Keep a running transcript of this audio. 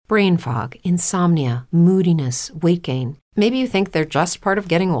brain fog, insomnia, moodiness, weight gain. Maybe you think they're just part of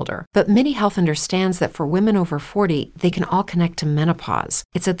getting older, but MIDI Health understands that for women over 40, they can all connect to menopause.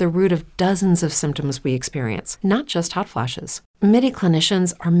 It's at the root of dozens of symptoms we experience, not just hot flashes. MIDI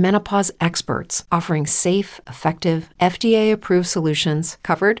clinicians are menopause experts, offering safe, effective, FDA-approved solutions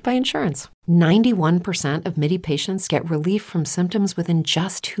covered by insurance. 91% of MIDI patients get relief from symptoms within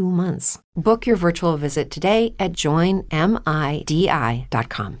just 2 months. Book your virtual visit today at joinmidi.com.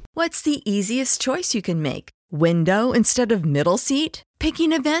 What's the easiest choice you can make? Window instead of middle seat?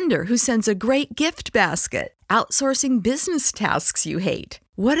 Picking a vendor who sends a great gift basket? Outsourcing business tasks you hate?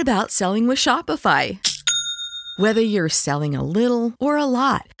 What about selling with Shopify? Whether you're selling a little or a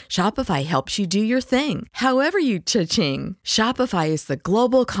lot, Shopify helps you do your thing, however you cha-ching. Shopify is the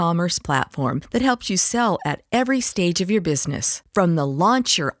global commerce platform that helps you sell at every stage of your business. From the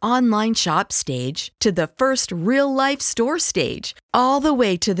launch your online shop stage to the first real-life store stage, all the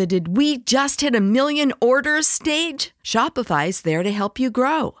way to the did we just hit 1 million orders stage. Shopify's there to help you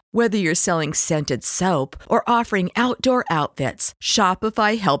grow. Whether you're selling scented soap or offering outdoor outfits,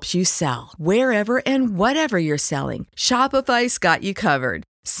 Shopify helps you sell. Wherever and whatever you're selling, Shopify's got you covered.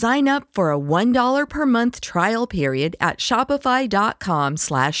 Sign up for a $1 per month trial period at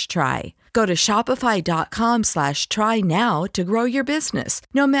shopify.com/try. Go to shopify.com/try now to grow your business,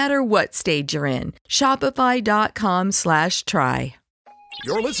 no matter what stage you're in. Shopify.com/try.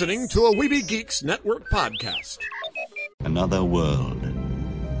 You're listening to a Weeby Geeks Network podcast. Another world,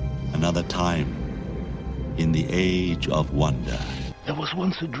 another time, in the age of wonder. There was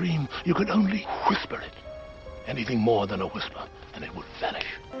once a dream. You could only whisper it. Anything more than a whisper, and it would vanish.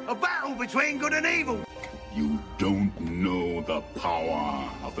 A battle between good and evil. You don't know the power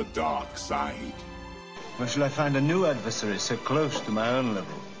of the dark side. Where shall I find a new adversary so close to my own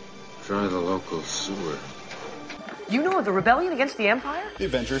level? Try the local sewer. You know of the rebellion against the Empire? The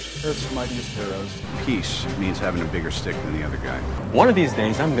Avengers, Earth's mightiest heroes. Peace means having a bigger stick than the other guy. One of these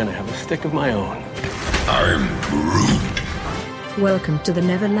days, I'm gonna have a stick of my own. I'm Groot. Welcome to the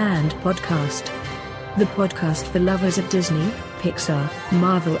Neverland Podcast. The podcast for lovers of Disney, Pixar,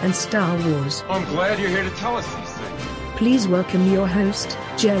 Marvel, and Star Wars. I'm glad you're here to tell us these things. Please welcome your host,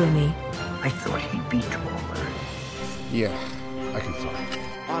 Jeremy. I thought he'd be taller. Yeah, I can fly.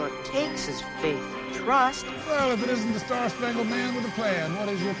 All it takes is faith and trust. Well, if it isn't the Star-Spangled Man with a plan, what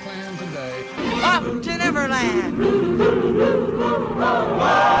is your plan today? Off to Neverland!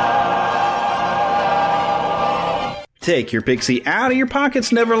 Take your pixie out of your pockets,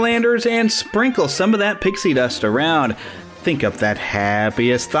 Neverlanders, and sprinkle some of that pixie dust around. Think up that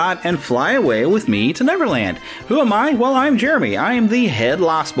happiest thought and fly away with me to Neverland. Who am I? Well, I'm Jeremy. I am the head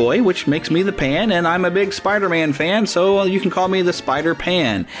Lost Boy, which makes me the Pan, and I'm a big Spider-Man fan, so you can call me the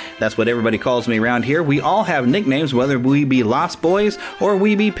Spider-Pan. That's what everybody calls me around here. We all have nicknames, whether we be Lost Boys or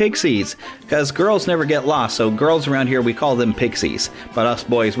we be Pixies, because girls never get lost, so girls around here, we call them Pixies. But us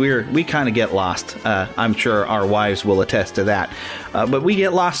boys, we kind of get lost. I'm sure our wives will attest to that. But we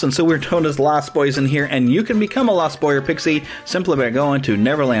get lost, and so we're known as Lost Boys in here, and you can become a Lost Boy or Pixie simply by going to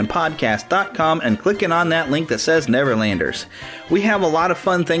neverlandpodcast.com and clicking on that link that says Neverlanders. We have a lot of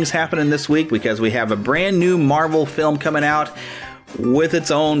fun things happening this week because we have a brand new Marvel film coming out with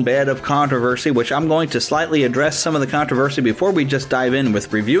its own bed of controversy, which I'm going to slightly address some of the controversy before we just dive in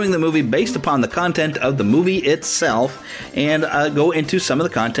with reviewing the movie based upon the content of the movie itself, and go into some of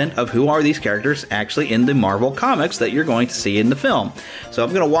the content of who are these characters actually in the Marvel comics that you're going to see in the film. So I'm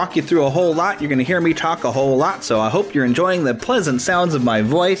going to walk you through a whole lot. You're going to hear me talk a whole lot, so I hope you're enjoying the pleasant sounds of my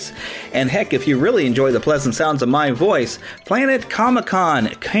voice. And heck, if you really enjoy the pleasant sounds of my voice, Planet Comic-Con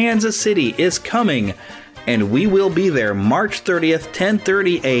Kansas City is coming. And we will be there March 30th,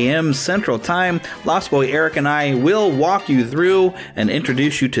 10:30 a.m. Central Time. Lost Boy Eric and I will walk you through and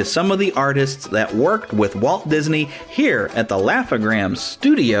introduce you to some of the artists that worked with Walt Disney here at the Laugh-O-Gram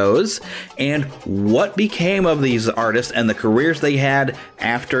Studios and what became of these artists and the careers they had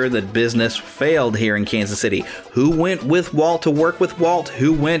after the business failed here in Kansas City. Who went with Walt to work with Walt?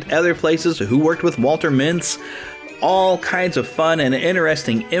 Who went other places? Who worked with Walter Mintz? All kinds of fun and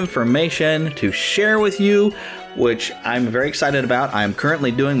interesting information to share with you, which I'm very excited about. I'm currently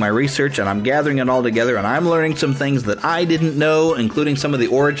doing my research and I'm gathering it all together, and I'm learning some things that I didn't know, including some of the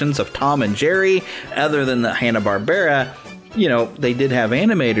origins of Tom and Jerry. Other than the Hanna-Barbera, you know, they did have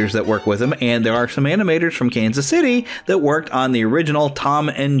animators that work with them, and there are some animators from Kansas City that worked on the original Tom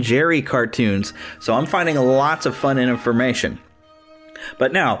and Jerry cartoons. So I'm finding lots of fun and information.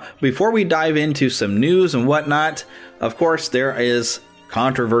 But now, before we dive into some news and whatnot, of course, there is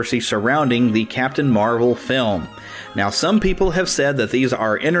controversy surrounding the Captain Marvel film. Now, some people have said that these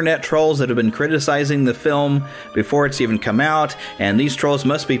are internet trolls that have been criticizing the film before it's even come out, and these trolls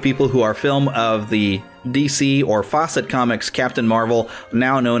must be people who are film of the DC or Fawcett Comics Captain Marvel,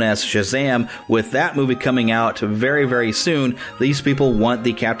 now known as Shazam. With that movie coming out very, very soon, these people want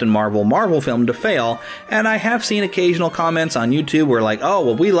the Captain Marvel film to fail, and I have seen occasional comments on YouTube where like, oh,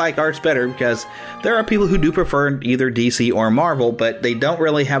 well, we like ours better, because there are people who do prefer either DC or Marvel, but they don't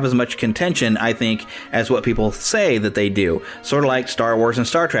really have as much contention, I think, as what people say that they do. Sort of like Star Wars and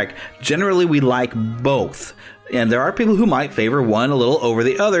Star Trek. Generally, we like both. And there are people who might favor one a little over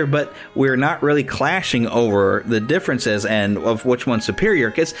the other, but we're not really clashing over the differences and of which one's superior,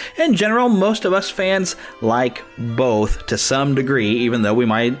 because in general, most of us fans like both to some degree, even though we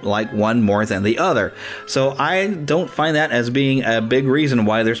might like one more than the other. So I don't find that as being a big reason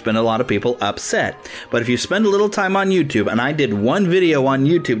why there's been a lot of people upset. But if you spend a little time on YouTube, and I did one video on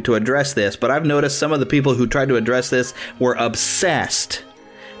YouTube to address this, but I've noticed some of the people who tried to address this were obsessed.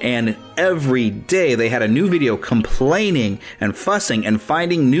 And every day they had a new video complaining and fussing and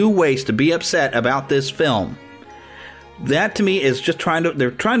finding new ways to be upset about this film. That to me is just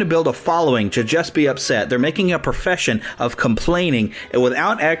they're trying to build a following to just be upset. They're making a profession of complaining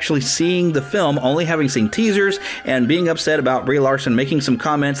without actually seeing the film, only having seen teasers and being upset about Brie Larson making some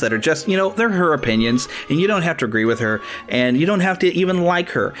comments that are just, they're her opinions, and you don't have to agree with her, and you don't have to even like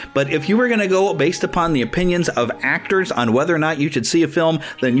her. But if you were going to go based upon the opinions of actors on whether or not you should see a film,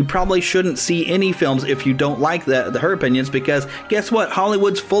 then you probably shouldn't see any films if you don't like her opinions, because guess what?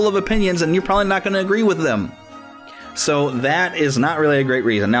 Hollywood's full of opinions, and you're probably not going to agree with them. So that is not really a great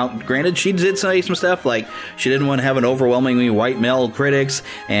reason. Now, granted, she did say some stuff like she didn't want to have an overwhelmingly white male critics,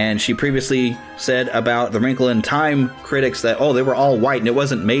 and she previously said about The Wrinkle in Time critics that, they were all white and it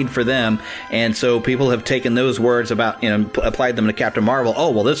wasn't made for them. And so people have taken those words about, applied them to Captain Marvel.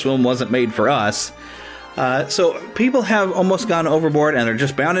 Oh, well, this film wasn't made for us. So people have almost gone overboard, and they're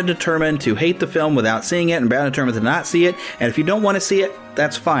just bound and determined to hate the film without seeing it, and bound and determined to not see it. And if you don't want to see it,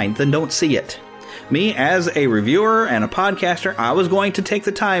 that's fine. Then don't see it. Me, as a reviewer and a podcaster, I was going to take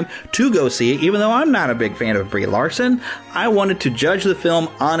the time to go see it, even though I'm not a big fan of Brie Larson. I wanted to judge the film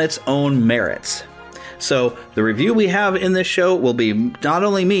on its own merits. So the review we have in this show will be not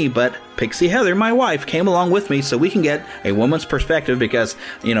only me, but Pixie Heather, my wife, came along with me so we can get a woman's perspective, because,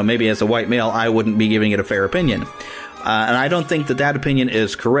 maybe as a white male, I wouldn't be giving it a fair opinion. And I don't think that opinion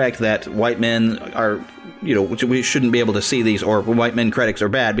is correct, that white men are, we shouldn't be able to see these, or white men critics are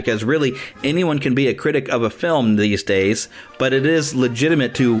bad, because really anyone can be a critic of a film these days, but it is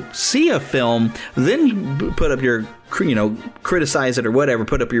legitimate to see a film, then put up your, criticize it or whatever,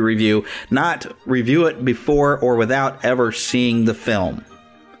 put up your review, not review it before or without ever seeing the film.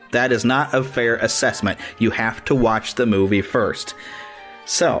 That is not a fair assessment. You have to watch the movie first.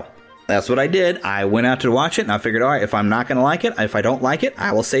 So that's what I did. I went out to watch it, and I figured, all right, if I'm not going to like it, if I don't like it,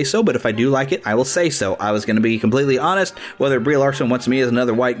 I will say so. But if I do like it, I will say so. I was going to be completely honest. Whether Brie Larson wants me as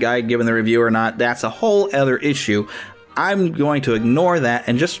another white guy giving the review or not, that's a whole other issue. I'm going to ignore that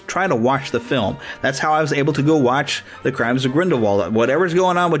and just try to watch the film. That's how I was able to go watch The Crimes of Grindelwald. Whatever's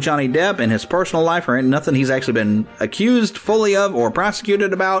going on with Johnny Depp in his personal life, or nothing he's actually been accused fully of or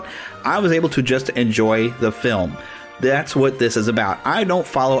prosecuted about, I was able to just enjoy the film. That's what this is about. I don't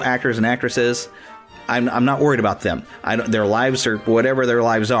follow actors and actresses. I'm not worried about them. Their lives, or whatever their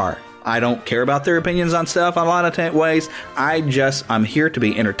lives are. I don't care about their opinions on stuff in a lot of ways. I'm here to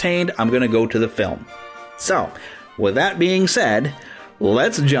be entertained. I'm going to go to the film. So, with that being said,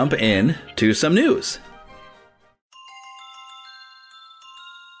 let's jump in to some news.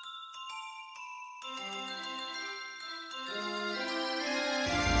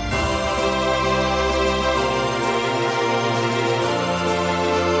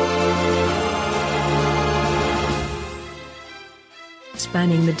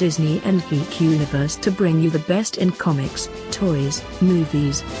 Spanning the Disney and geek universe to bring you the best in comics, toys,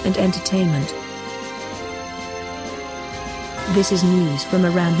 movies, and entertainment. This is news from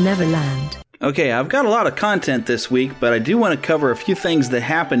around Neverland. Okay, I've got a lot of content this week, but I do want to cover a few things that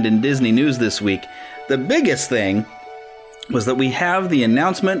happened in Disney news this week. The biggest thing was that we have the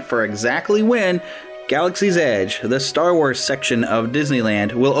announcement for exactly when Galaxy's Edge, the Star Wars section of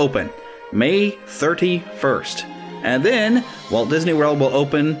Disneyland, will open. May 31st. And then Walt Disney World will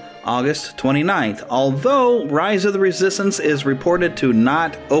open August 29th. Although Rise of the Resistance is reported to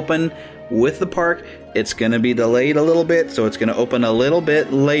not open with the park, it's going to be delayed a little bit, so it's going to open a little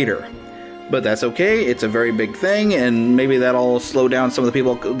bit later. But that's okay. It's a very big thing, and maybe that'll slow down some of the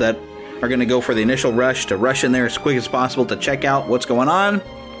people that are going to go for the initial rush to rush in there as quick as possible to check out what's going on.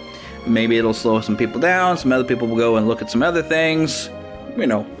 Maybe it'll slow some people down. Some other people will go and look at some other things.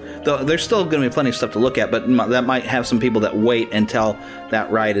 there's still going to be plenty of stuff to look at, but that might have some people that wait until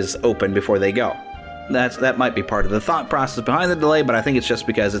that ride is open before they go. That might be part of the thought process behind the delay, but I think it's just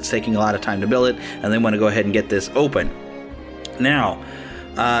because it's taking a lot of time to build it, and they want to go ahead and get this open. Now,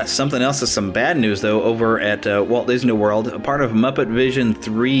 something else is some bad news, though, over at Walt Disney World. A part of Muppet Vision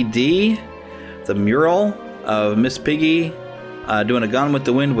 3D, the mural of Miss Piggy doing a Gone with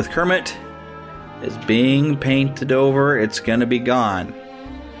the Wind with Kermit is being painted over. It's going to be gone.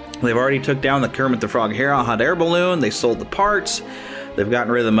 They've already took down the Kermit the Frog hot air balloon. They sold the parts. They've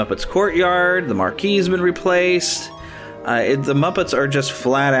gotten rid of the Muppets Courtyard. The marquee's been replaced. The Muppets are just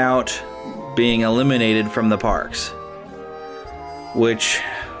flat out being eliminated from the parks, which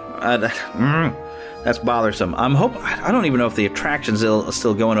that's bothersome. I don't even know if the attractions are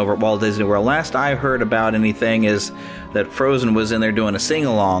still going over at Walt Disney World. Last I heard about anything is that Frozen was in there doing a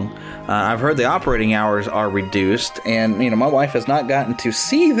sing-along. I've heard the operating hours are reduced, and my wife has not gotten to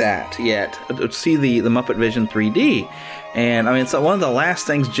see that yet, to see the Muppet Vision 3D. And it's one of the last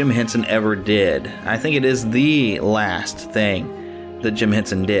things Jim Henson ever did. I think it is the last thing that Jim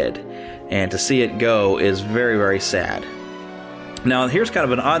Henson did. And to see it go is very, very sad. Now, here's kind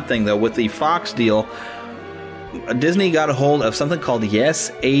of an odd thing, though. With the Fox deal, Disney got a hold of something called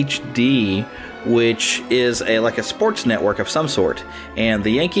Yes HD, which is like a sports network of some sort. And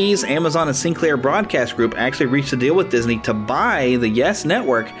the Yankees, Amazon, and Sinclair Broadcast Group actually reached a deal with Disney to buy the Yes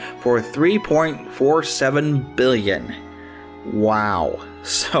Network for $3.47 billion. Wow.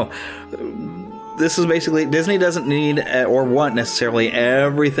 So this is basically, Disney doesn't need or want necessarily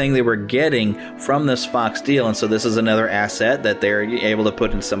everything they were getting from this Fox deal, and so this is another asset that they're able to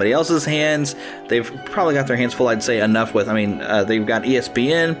put in somebody else's hands. They've probably got their hands full, I'd say, enough with. They've got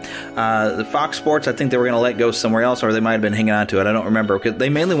ESPN, the Fox Sports. I think they were going to let go somewhere else, or they might have been hanging on to it. I don't remember, because they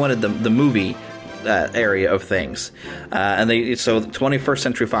mainly wanted the movie area of things, so the 21st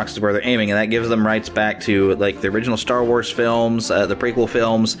Century Fox is where they're aiming, and that gives them rights back to like the original Star Wars films, the prequel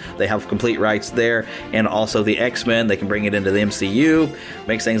films. They have complete rights there, and also the X-Men. They can bring it into the MCU,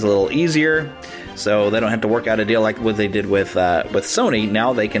 makes things a little easier, so they don't have to work out a deal like what they did with Sony.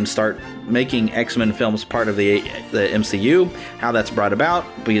 Now they can start making X-Men films part of the MCU. How that's brought about,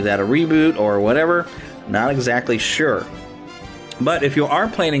 be that a reboot or whatever, not exactly sure. But if you are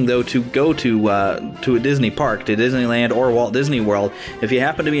planning, though, to go to a Disney park, to Disneyland or Walt Disney World, if you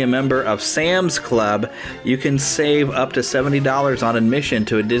happen to be a member of Sam's Club, you can save up to $70 on admission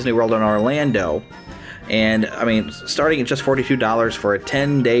to a Disney World in Orlando. And, starting at just $42 for a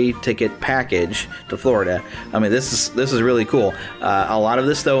 10-day ticket package to Florida. This is really cool. A lot of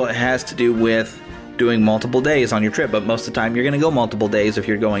this, though, has to do with doing multiple days on your trip, but most of the time you're going to go multiple days if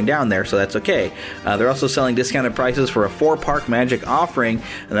you're going down there, so that's okay. They're also selling discounted prices for a 4-park magic offering,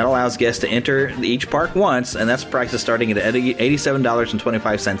 and that allows guests to enter each park once, and that's prices starting at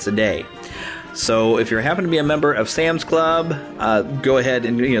 $87.25 a day. So if you happen to be a member of Sam's Club, go ahead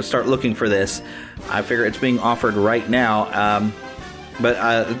and start looking for this. I figure it's being offered right now.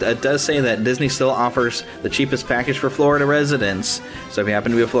 But it does say that Disney still offers the cheapest package for Florida residents. So if you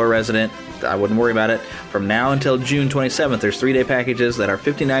happen to be a Florida resident, I wouldn't worry about it. From now until June 27th, there's 3-day packages that are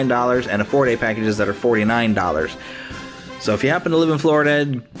 $59 and a 4-day packages that are $49. So if you happen to live in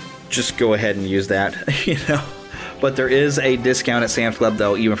Florida, just go ahead and use that, But there is a discount at Sam's Club,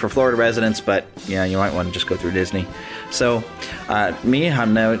 though, even for Florida residents. But, yeah, you might want to just go through Disney. So, I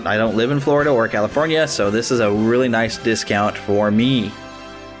don't live in Florida or California, so this is a really nice discount for me.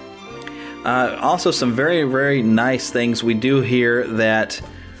 Also, some very, very nice things we do here that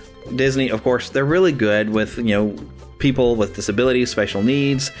Disney, of course, they're really good with, people with disabilities, special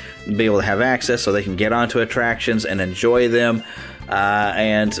needs, be able to have access so they can get onto attractions and enjoy them.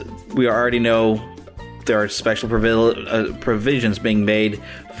 And we already know there are special provisions being made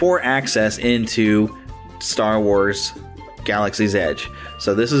for access into Star Wars Galaxy's Edge.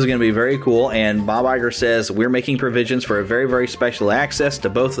 So this is going to be very cool, and Bob Iger says we're making provisions for a very, very special access to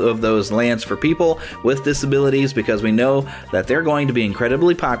both of those lands for people with disabilities, because we know that they're going to be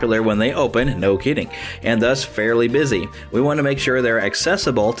incredibly popular when they open, no kidding, and thus fairly busy. We want to make sure they're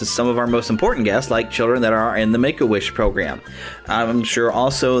accessible to some of our most important guests, like children that are in the Make-A-Wish program. I'm sure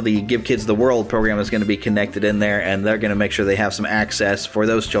also the Give Kids the World program is going to be connected in there, and they're going to make sure they have some access for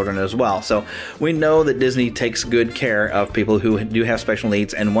those children as well. So we know that Disney takes good care of people who do have special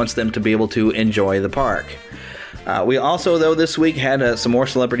needs and wants them to be able to enjoy the park. We also, though, this week had some more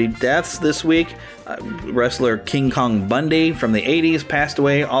celebrity deaths this week. Wrestler King Kong Bundy from the 80s passed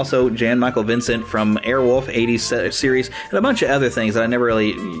away. Also, Jan Michael Vincent from Airwolf 80s series, and a bunch of other things that I never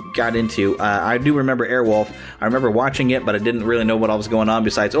really got into. I do remember Airwolf. I remember watching it, but I didn't really know what all was going on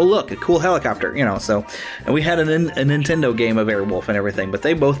besides, oh, look, a cool helicopter, so. And we had a Nintendo game of Airwolf and everything, but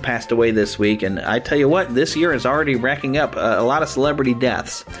they both passed away this week. And I tell you what, this year is already racking up a lot of celebrity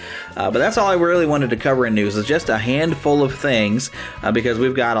deaths. But that's all I really wanted to cover in news. It's just a handful of things because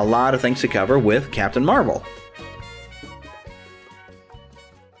we've got a lot of things to cover with Captain Marvel.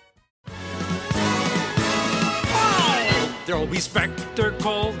 There'll be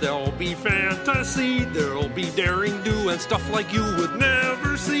spectacle, there'll be fantasy, there'll be daring do and stuff like you would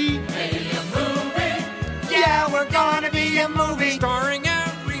never see. Maybe a movie. Yeah, we're gonna be a movie. Starring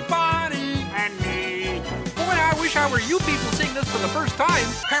everybody And me. Boy, I wish I were you people seeing this for the first time.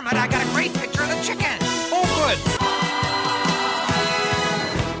 Kermit, I got a great picture of the chicken. Oh, good.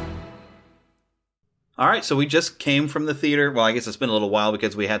 All right, so we just came from the theater. Well, I guess it's been a little while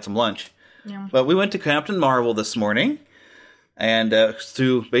because we had some lunch. Yeah. But we went to Captain Marvel this morning. And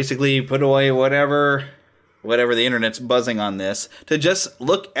to basically put away whatever the internet's buzzing on this, to just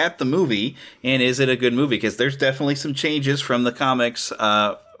look at the movie, and is it a good movie? Because there's definitely some changes from the comics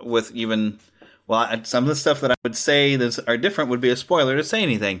with even, well, some of the stuff that I would say that are different would be a spoiler to say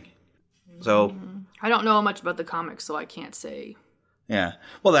anything. So I don't know much about the comics, so I can't say. Yeah.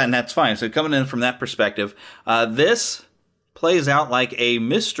 Well, that's fine. So coming in from that perspective, this plays out like a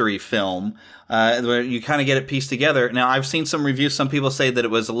mystery film where you kind of get it pieced together. Now, I've seen some reviews. Some people say that it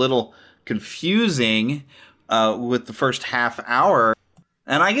was a little confusing with the first half hour.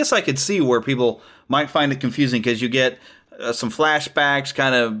 And I guess I could see where people might find it confusing because you get some flashbacks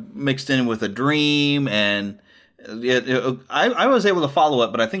kind of mixed in with a dream. And I was able to follow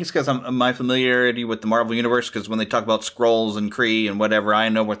it, but I think it's because my familiarity with the Marvel Universe, because when they talk about Skrulls and Kree and whatever, I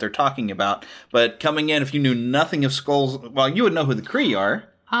know what they're talking about. But coming in, if you knew nothing of Skrulls, well, you would know who the Kree are.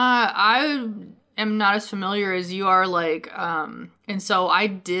 I am not as familiar as you are, and so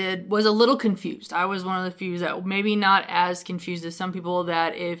I was a little confused. I was one of the few that maybe not as confused as some people,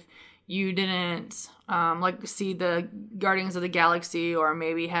 that if you didn't see the Guardians of the Galaxy, or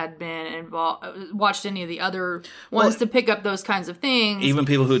maybe had been involved, watched any of the other ones to pick up those kinds of things. Even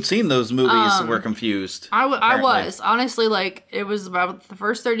people who had seen those movies were confused. I was honestly, it was about the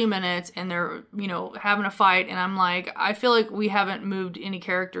first 30 minutes, and they're having a fight, and I'm like, I feel like we haven't moved any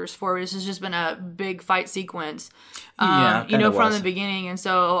characters forward. This has just been a big fight sequence, from the beginning. And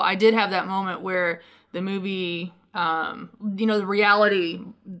so I did have that moment where the movie, the reality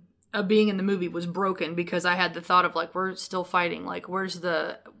of being in the movie was broken, because I had the thought of we're still fighting. Where's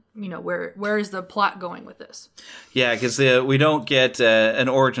the, where is the plot going with this? Yeah, because we don't get an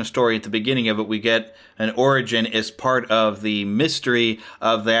origin story at the beginning of it. We get an origin as part of the mystery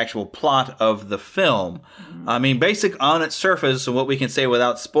of the actual plot of the film. Mm-hmm. I mean, basic on its surface, what we can say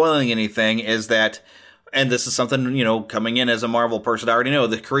without spoiling anything is that, and this is something, coming in as a Marvel person, I already know,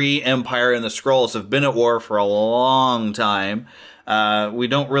 the Kree Empire and the Skrulls have been at war for a long time. We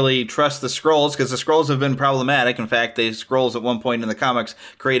don't really trust the Skrulls because the Skrulls have been problematic. In fact, the Skrulls at one point in the comics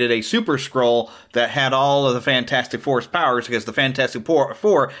created a Super Skrull that had all of the Fantastic Four's powers, because the Fantastic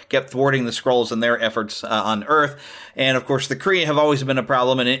Four kept thwarting the Skrulls in their efforts on Earth. And of course, the Kree have always been a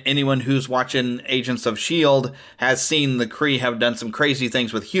problem, and anyone who's watching Agents of S.H.I.E.L.D. has seen the Kree have done some crazy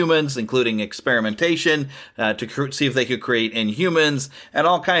things with humans, including experimentation to see if they could create Inhumans and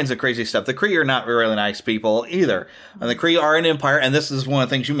all kinds of crazy stuff. The Kree are not really nice people either. And the Kree are an empire, and this is one of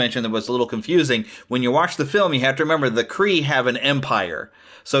the things you mentioned that was a little confusing. When you watch the film, you have to remember the Kree have an empire.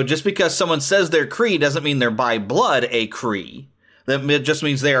 So just because someone says they're Kree doesn't mean they're by blood a Kree. That just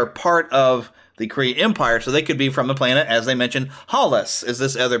means they are part of the Kree Empire, so they could be from the planet, as they mentioned, Hollis is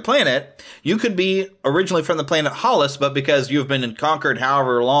this other planet. You could be originally from the planet Hollis, but because you've been conquered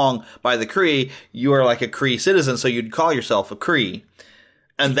however long by the Kree, you are like a Kree citizen, so you'd call yourself a Kree.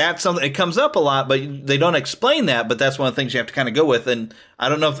 And that's something, it comes up a lot, but they don't explain that, but that's one of the things you have to kind of go with. And I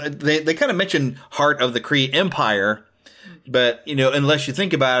don't know if they kind of mention heart of the Kree Empire, but, unless you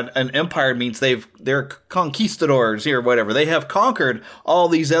think about it, an empire means they're conquistadors or whatever. They have conquered all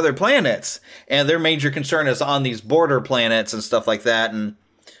these other planets, and their major concern is on these border planets and stuff like that, and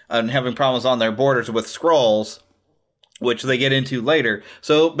having problems on their borders with Skrulls, which they get into later.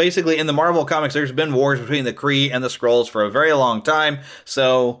 So basically, in the Marvel comics, there's been wars between the Kree and the Skrulls for a very long time.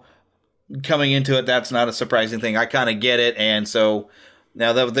 So coming into it, that's not a surprising thing. I kind of get it, and so.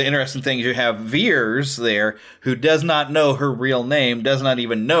 Now, the interesting thing is you have Veers there, who does not know her real name, does not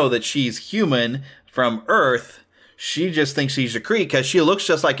even know that she's human from Earth. She just thinks she's a Kree because she looks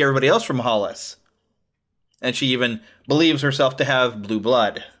just like everybody else from Hollis. And she even believes herself to have blue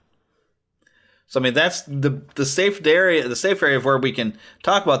blood. So, I mean, that's the safe area of where we can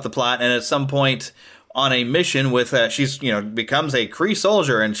talk about the plot. And at some point on a mission with, she's, becomes a Kree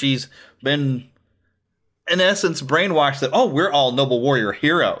soldier, and she's been, in essence, brainwashed that, we're all noble warrior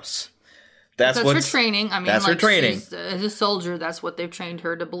heroes. That's her training. I mean, that's her training. As a soldier, that's what they've trained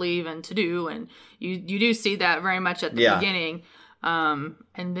her to believe and to do. And you do see that very much at the beginning. And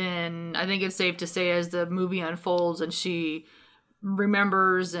then I think it's safe to say as the movie unfolds and she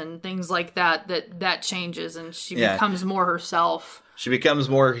remembers and things like that changes and she becomes more herself. She becomes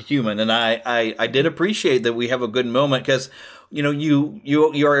more human. And I did appreciate that we have a good moment because,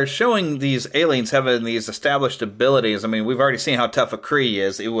 you are showing these aliens having these established abilities. I mean, we've already seen how tough a Kree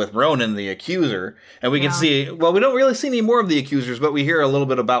is with Ronan, the Accuser. And we can see, we don't really see any more of the Accusers, but we hear a little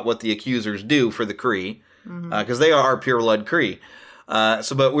bit about what the Accusers do for the Kree. Because they are pure blood Kree.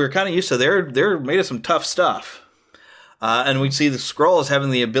 But we're kind of used to they're made of some tough stuff. And we see the Skrulls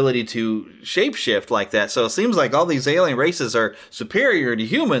having the ability to shapeshift like that. So it seems like all these alien races are superior to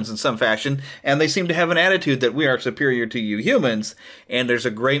humans in some fashion, and they seem to have an attitude that we are superior to you humans. And there's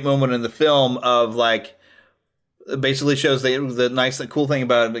a great moment in the film of basically shows the cool thing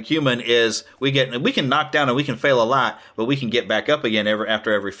about a human is we can knock down and we can fail a lot, but we can get back up again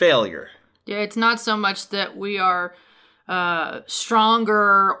after every failure. Yeah, it's not so much that we are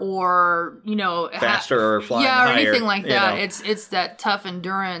stronger or faster or flying higher, or anything like that. It's that tough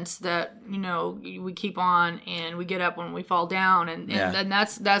endurance that we keep on and we get up when we fall down, and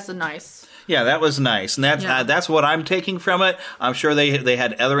that's a nice. Yeah, that was nice, and that's what I'm taking from it. I'm sure they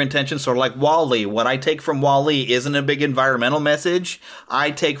had other intentions, sort of like WALL-E. What I take from WALL-E isn't a big environmental message.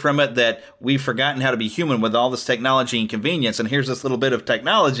 I take from it that we've forgotten how to be human with all this technology and convenience, and here's this little bit of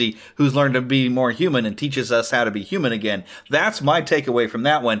technology who's learned to be more human and teaches us how to be human again. That's my takeaway from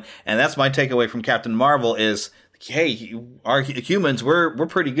that one, and that's my takeaway from Captain Marvel is, hey, our humans, we're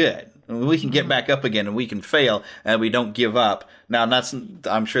pretty good. We can get back up again, and we can fail, and we don't give up. Now,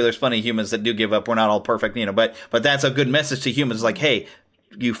 I'm sure there's plenty of humans that do give up. We're not all perfect, but that's a good message to humans. Like, hey,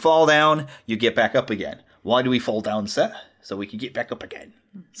 you fall down, you get back up again. Why do we fall down, so we can get back up again?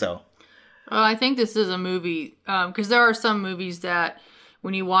 So, well, I think this is a movie because there are some movies that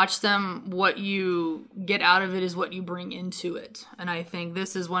when you watch them, what you get out of it is what you bring into it, and I think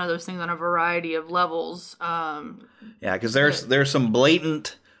this is one of those things on a variety of levels. Because there's some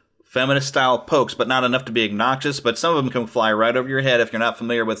blatant feminist-style pokes, but not enough to be obnoxious. But some of them can fly right over your head if you're not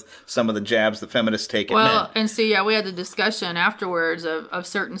familiar with some of the jabs that feminists take at men. Well, and see, we had the discussion afterwards of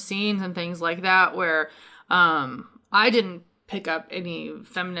certain scenes and things like that where I didn't pick up any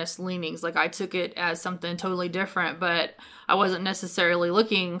feminist leanings. Like, I took it as something totally different, but I wasn't necessarily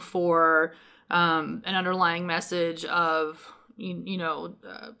looking for an underlying message of,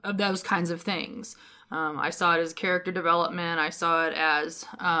 of those kinds of things. I saw it as character development. I saw it as...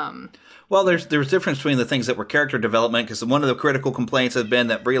 Well, there's difference between the things that were character development, because one of the critical complaints has been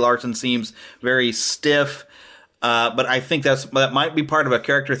that Brie Larson seems very stiff. But I think that might be part of a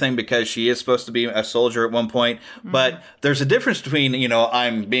character thing because she is supposed to be a soldier at one point. Mm-hmm. But there's a difference between,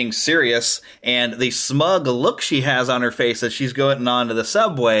 I'm being serious and the smug look she has on her face as she's going onto the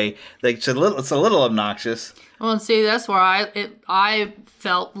subway. It's a little obnoxious. Well, and see, that's where I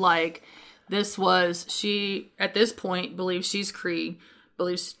felt like she, at this point, believes she's Kree,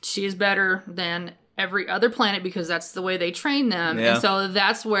 believes she is better than every other planet because that's the way they train them. Yeah. And so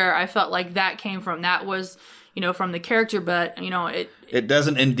that's where I felt like that came from. That was... from the character, but, it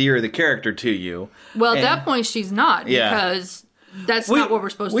doesn't endear the character to you. Well, at that point, she's not, because that's not what we're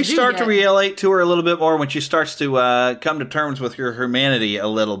supposed to do. We start to relate to her a little bit more when she starts to come to terms with her humanity a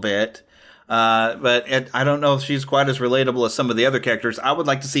little bit. But I don't know if she's quite as relatable as some of the other characters. I would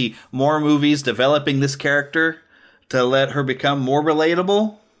like to see more movies developing this character to let her become more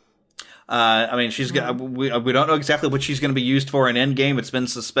relatable. She's we don't know exactly what she's going to be used for in Endgame. It's been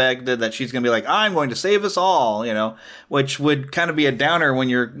suspected that she's going to be like, I'm going to save us all, which would kind of be a downer when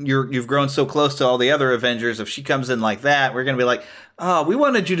you've grown so close to all the other Avengers. If she comes in like that, we're going to be like, oh, we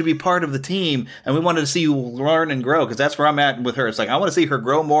wanted you to be part of the team, and we wanted to see you learn and grow, because that's where I'm at with her. It's like, I want to see her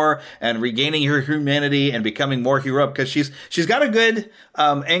grow more and regaining her humanity and becoming more heroic, because she's got a good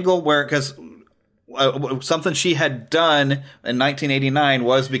angle where, because something she had done in 1989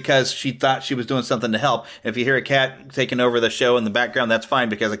 was because she thought she was doing something to help. If you hear a cat taking over the show in the background, that's fine,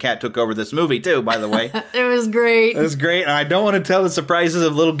 because a cat took over this movie too, by the way. It was great. It was great. And I don't want to tell the surprises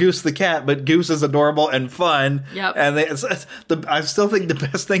of little Goose the cat, but Goose is adorable and fun. Yep. And I still think the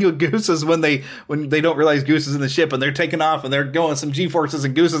best thing with Goose is when they don't realize Goose is in the ship and they're taking off and they're going some G-forces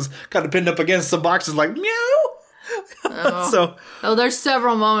and Goose is kind of pinned up against some boxes like, meow. There's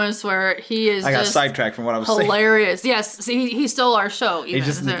several moments where he is. I got sidetracked from what I was hilarious. Saying. Yes, he stole our show.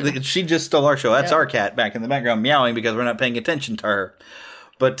 She just stole our show. That's our cat back in the background meowing because we're not paying attention to her.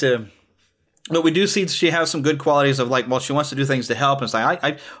 But we do see she has some good qualities of like, well, she wants to do things to help. And it's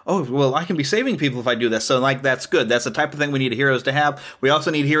like, I can be saving people if I do this. So like, that's good. That's the type of thing we need heroes to have. We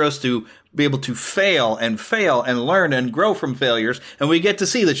also need heroes to be able to fail and learn and grow from failures. And we get to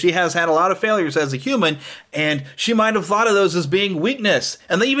see that she has had a lot of failures as a human, and she might have thought of those as being weakness.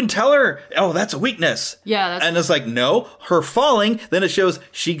 And they even tell her, oh, that's a weakness. Yeah. And it's like, no, her falling, then it shows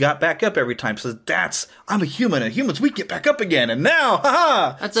she got back up every time. So I'm a human, and humans, we get back up again. And now,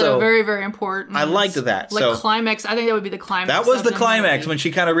 haha. That's a very, very important. I liked that. Climax. I think that would be the climax. That was the climax when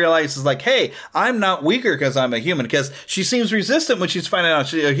she kind of realizes like, hey, I'm not weaker because I'm a human. Because she seems resistant when she's finding out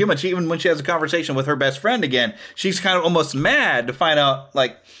she's a human. Even when she has a conversation with her best friend again, she's kind of almost mad to find out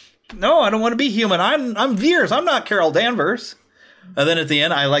like, no, I don't want to be human. I'm Veers. I'm not Carol Danvers. And then at the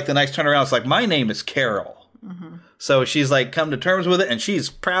end, I like the nice turnaround. It's like, my name is Carol. Mm-hmm. So she's like come to terms with it, and she's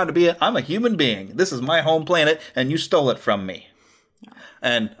proud to be I'm a human being. This is my home planet, and you stole it from me.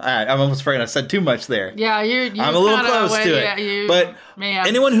 And I'm almost afraid I said too much there. Yeah, I'm a little close to it. But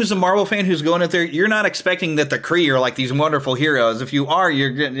anyone who's a Marvel fan who's going out there, you're not expecting that the Kree are like these wonderful heroes. If you are,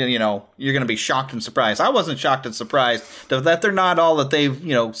 you're going to be shocked and surprised. I wasn't shocked and surprised that they're not all that they've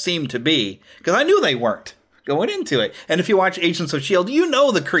seem to be, because I knew they weren't going into it. And if you watch Agents of S.H.I.E.L.D., you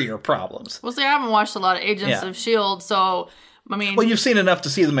know the Kree are problems. Well, see, I haven't watched a lot of Agents of S.H.I.E.L.D., so I mean, well, you've seen enough to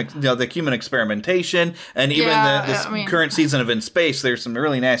see the human experimentation, and even this current season of In Space. There's some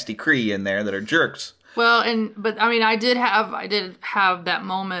really nasty Kree in there that are jerks. Well, but I mean, I did have that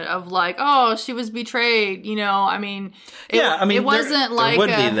moment of like, oh, she was betrayed. I mean, it wasn't like there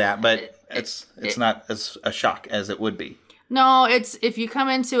would be that, but it's not as a shock as it would be. No, it's if you come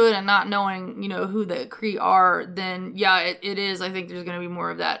into it and not knowing, who the Kree are, then it is. I think there's going to be more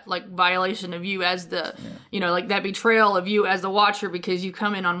of that like violation of you as the, like that betrayal of you as the watcher, because you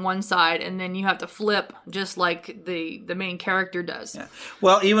come in on one side and then you have to flip just like the main character does. Yeah.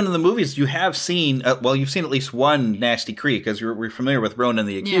 Well, even in the movies, you have seen you've seen at least one nasty Kree, because we're familiar with Ronan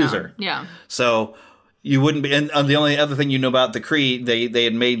the Accuser. Yeah. So you wouldn't be, and the only other thing about the Kree, they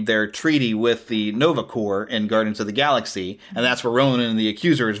had made their treaty with the Nova Corps in Guardians of the Galaxy, and that's where Ronan the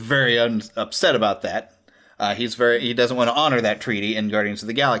Accuser is very upset about that. He doesn't want to honor that treaty in Guardians of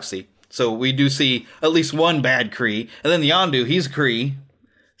the Galaxy. So we do see at least one bad Kree, and then the Yondu, he's Kree.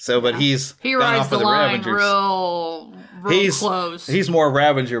 So, but he rides the line real close. He's more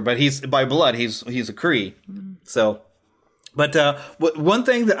Ravager, but he's by blood. He's a Kree. Mm-hmm. So. But one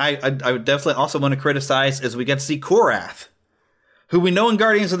thing that I would definitely also want to criticize is we get to see Korath, who we know in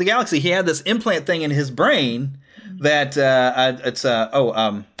Guardians of the Galaxy, he had this implant thing in his brain that it's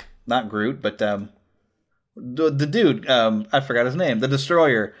not Groot, but the dude, I forgot his name, the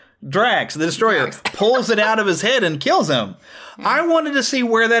Destroyer, Drax, the Destroyer, pulls it out of his head and kills him. I wanted to see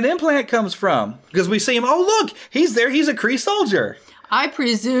where that implant comes from, because we see him, oh look, he's there, he's a Kree soldier. I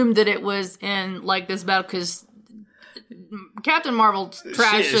presumed that it was in like this battle, because Captain Marvel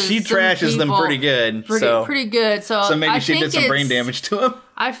trashes she trashes them pretty good. Pretty good. So maybe she did some brain damage to him.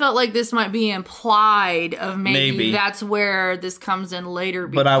 I felt like this might be implied of maybe that's where this comes in later.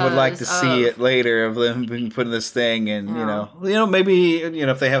 But I would like to see it later of them putting this thing, and maybe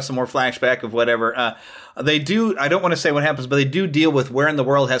if they have some more flashback of whatever. They do. I don't want to say what happens, but they do deal with where in the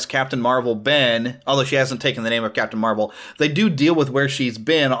world has Captain Marvel been. Although she hasn't taken the name of Captain Marvel, they do deal with where she's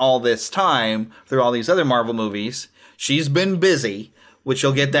been all this time through all these other Marvel movies. She's been busy, which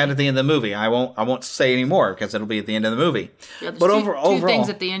you'll get that at the end of the movie. I won't say any more because it'll be at the end of the movie. Yeah, but overall, two things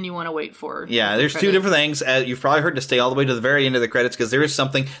at the end you want to wait for. Yeah, there's two different things. You've probably heard to stay all the way to the very end of the credits, because there is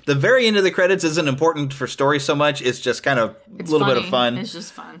something. The very end of the credits isn't important for story so much. It's just kind of a little bit of fun. It's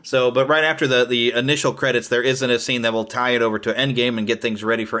just fun. So, but right after the initial credits, there isn't a scene that will tie it over to Endgame and get things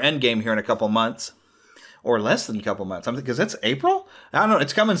ready for Endgame here in a couple months, or less than a couple months. Because it's April. I don't know.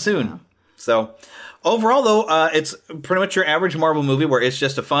 It's coming soon. Yeah. So. Overall, though, it's pretty much your average Marvel movie where it's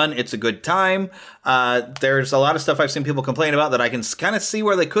just it's a good time. There's a lot of stuff I've seen people complain about that I can kind of see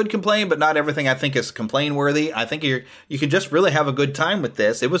where they could complain, but not everything I think is complain worthy. I think you can just really have a good time with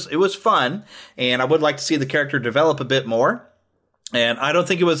this. It was fun, and I would like to see the character develop a bit more. And I don't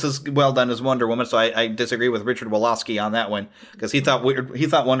think it was as well done as Wonder Woman, so I disagree with Richard Wolosky on that one, because he thought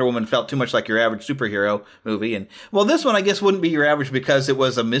Wonder Woman felt too much like your average superhero movie. And well, this one I guess wouldn't be your average because it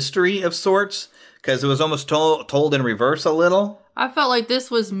was a mystery of sorts. because it was almost told in reverse a little. I felt like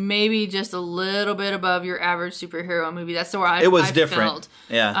this was maybe just a little bit above your average superhero movie. That's the way I different.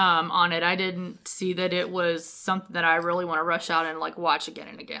 Felt on it. I didn't see that it was something that I really want to rush out and like watch again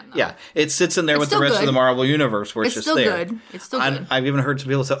and again. Though. Yeah, it sits in there with the rest of the Marvel universe, where it's just there. It's still good. I've even heard some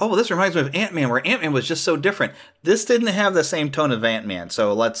people say, "Oh, this reminds me of Ant-Man, where Ant-Man was just so different." This didn't have the same tone of Ant-Man,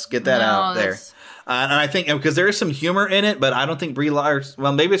 so let's get that out there. And I think because there is some humor in it, but I don't think Brie Larson.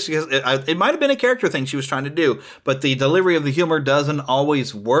 Well, maybe it's because it might have been a character thing she was trying to do, but the delivery of the humor doesn't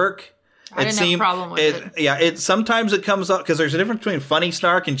always work. I didn't have a problem with it. Yeah, sometimes it comes up because there's a difference between funny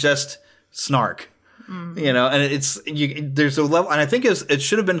snark and just snark. You know, and there's a level, and I think it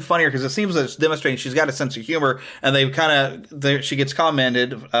should have been funnier because it seems that it's demonstrating she's got a sense of humor, and she gets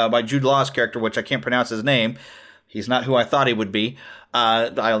commended by Jude Law's character, which I can't pronounce his name. He's not who I thought he would be.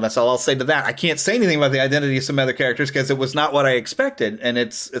 That's all I'll say to that. I can't say anything about the identity of some other characters because it was not what I expected, and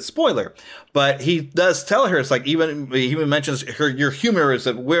it's spoiler. But he does tell her, it's like he even mentions your humor is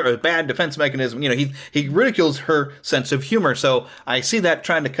a bad defense mechanism. You know, he ridicules her sense of humor. So I see that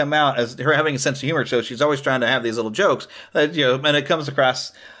trying to come out as her having a sense of humor. So she's always trying to have these little jokes, and it comes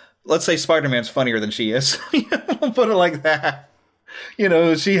across. Let's say Spider-Man's funnier than she is. We'll put it like that. You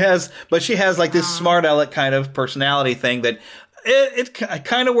know, she has like this smart aleck kind of personality thing that it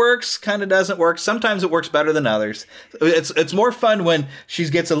kind of works, kind of doesn't work. Sometimes it works better than others. It's more fun when she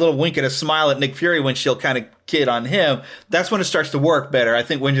gets a little wink and a smile at Nick Fury when she'll kind of kid on him. That's when it starts to work better. I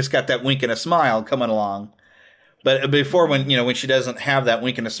think when just got that wink and a smile coming along. But before when she doesn't have that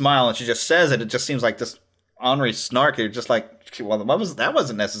wink and a smile and she just says it just seems like this ornery snark. You're just like, well, that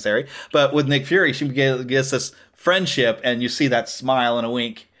wasn't necessary. But with Nick Fury, she gets this friendship, and you see that smile and a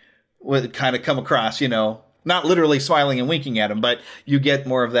wink would kind of come across, not literally smiling and winking at him, but you get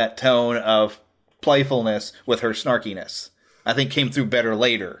more of that tone of playfulness with her snarkiness. I think came through better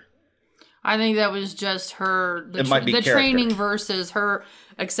later. I think that was just the training versus her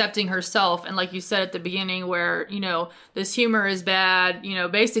accepting herself. And like you said at the beginning where, this humor is bad,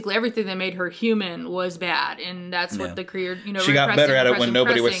 basically everything that made her human was bad. And that's what the career, she got better at it when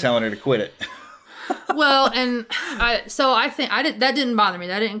nobody was telling her to quit it. Well, and I think that didn't bother me.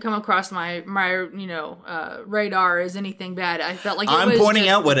 That didn't come across my radar as anything bad. I felt like I'm pointing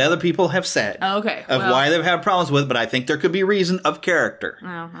out what other people have said. Okay, why they've had problems with it, but I think there could be reason of character.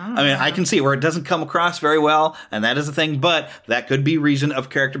 I can see where it doesn't come across very well, and that is the thing. But that could be reason of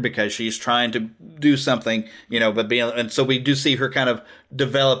character because she's trying to do something, and so we do see her kind of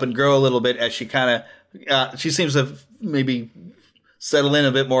develop and grow a little bit as she kind of she seems to maybe settle in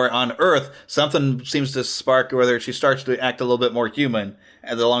a bit more on Earth. Something seems to spark whether she starts to act a little bit more human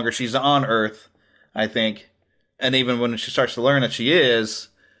and the longer she's on Earth, I think. And even when she starts to learn that she is,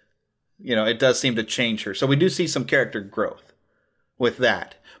 it does seem to change her. So we do see some character growth with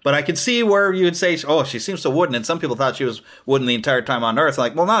that. But I could see where you would say, oh, she seems so wooden. And some people thought she was wooden the entire time on Earth.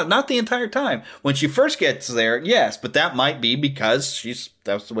 Like, well, not the entire time. When she first gets there, yes. But that might be because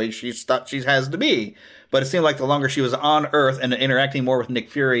that's the way she thought she has to be. But it seemed like the longer she was on Earth and interacting more with Nick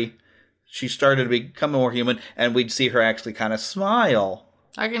Fury, she started to become more human, and we'd see her actually kind of smile.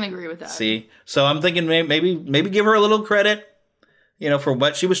 I can agree with that. See? So I'm thinking maybe give her a little credit, for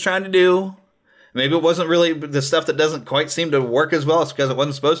what she was trying to do. Maybe it wasn't really the stuff that doesn't quite seem to work as well. It's because it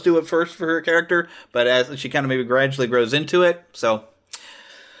wasn't supposed to at first for her character, but as she kind of maybe gradually grows into it. So,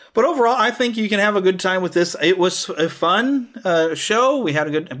 but overall, I think you can have a good time with this. It was a fun show. We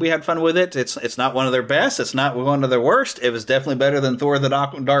had fun with it. It's not one of their best. It's not one of their worst. It was definitely better than Thor: The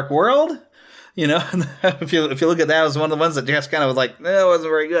Dark World. If you look at that, it was one of the ones that just kind of was like, it wasn't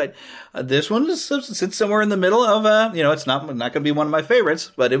very good. This one sits somewhere in the middle of it's not going to be one of my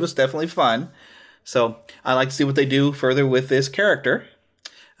favorites, but it was definitely fun. So I like to see what they do further with this character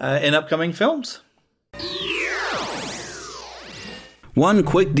in upcoming films. One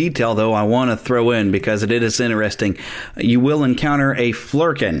quick detail, though, I want to throw in because it is interesting. You will encounter a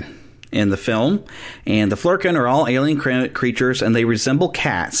Flerken in the film, and the Flerken are all alien creatures, and they resemble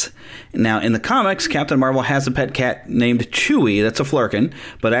cats. Now, in the comics, Captain Marvel has a pet cat named Chewie. That's a Flerken,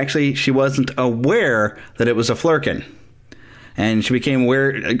 but actually she wasn't aware that it was a Flerken. And she became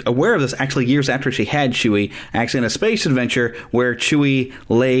aware of this actually years after she had Chewie, actually in a space adventure where Chewie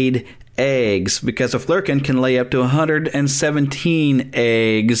laid eggs, because a Flerken can lay up to 117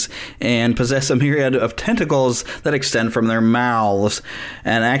 eggs and possess a myriad of tentacles that extend from their mouths.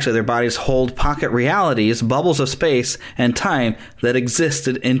 And actually their bodies hold pocket realities, bubbles of space and time that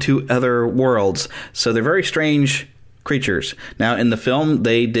existed into other worlds. So they're very strange creatures. Now in the film,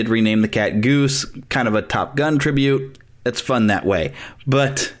 they did rename the cat Goose, kind of a Top Gun tribute. It's fun that way.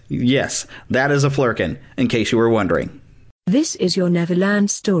 But yes, that is a Flerken, in case you were wondering. This is your Neverland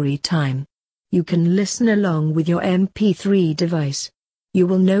story time. You can listen along with your MP3 device. You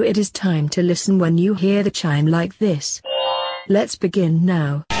will know it is time to listen when you hear the chime like this. Let's begin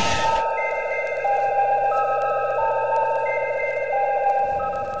now.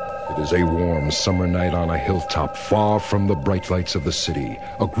 It is a warm summer night on a hilltop far from the bright lights of the city.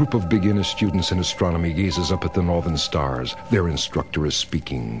 A group of beginner students in astronomy gazes up at the northern stars. Their instructor is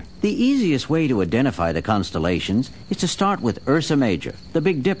speaking. The easiest way to identify the constellations is to start with Ursa Major, the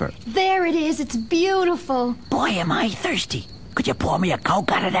Big Dipper. There it is. It's beautiful. Boy, am I thirsty. Could you pour me a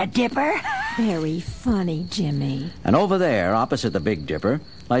Coke out of that dipper? Very funny, Jimmy. And over there, opposite the Big Dipper,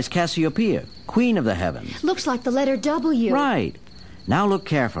 lies Cassiopeia, Queen of the Heavens. Looks like the letter W. Right. Now look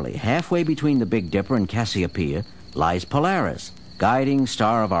carefully. Halfway between the Big Dipper and Cassiopeia lies Polaris, guiding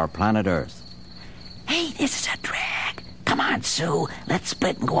star of our planet Earth. Hey, this is a drag. Come on, Sue. Let's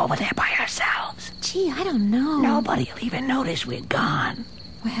split and go over there by ourselves. Gee, I don't know. Nobody'll even notice we're gone.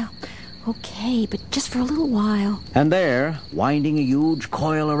 Well, okay, but just for a little while. And there, winding a huge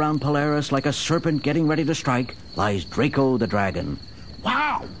coil around Polaris like a serpent getting ready to strike, lies Draco the Dragon.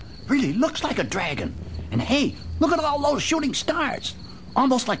 Wow! Really looks like a dragon. And hey, look at all those shooting stars.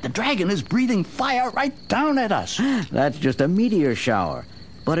 Almost like the dragon is breathing fire right down at us. That's just a meteor shower.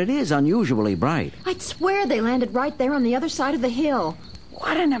 But it is unusually bright. I'd swear they landed right there on the other side of the hill.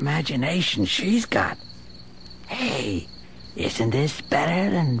 What an imagination she's got. Hey, isn't this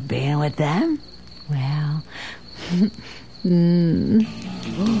better than being with them? Well,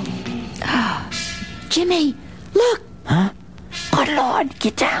 Jimmy, look! Huh? Good Lord,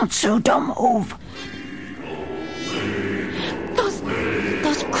 get down, Sue. Don't move.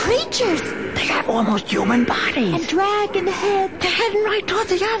 Those creatures! They have almost human bodies. And dragon heads. They're heading right toward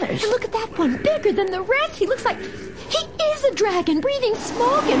the others. And look at that one, bigger than the rest. He looks like he is a dragon, breathing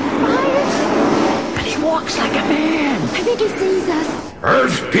smoke and fire. And he walks like a man. I think he sees us.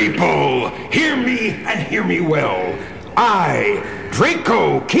 Earth people, hear me and hear me well. I,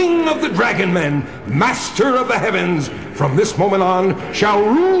 Draco, King of the Dragon Men, Master of the Heavens, from this moment on shall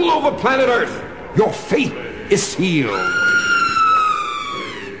rule over planet Earth. Your fate is sealed.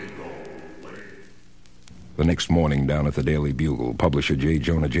 The next morning, down at the Daily Bugle, publisher J.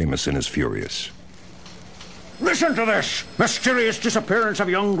 Jonah Jameson is furious. Listen to this. Mysterious disappearance of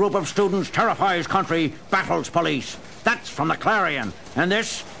young group of students terrifies country, baffles police. That's from the Clarion. And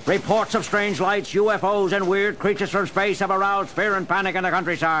this, reports of strange lights, UFOs, and weird creatures from space have aroused fear and panic in the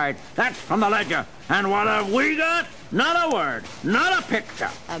countryside. That's from the Ledger. And what have we got? Not a word, not a picture.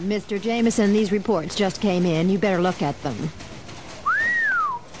 Mr. Jameson, these reports just came in. You better look at them.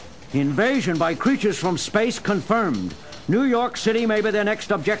 Invasion by creatures from space confirmed. New York City may be their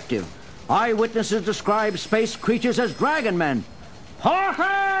next objective. Eyewitnesses describe space creatures as dragon men.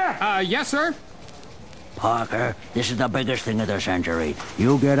 Parker! Yes, sir? Parker, this is the biggest thing of the century.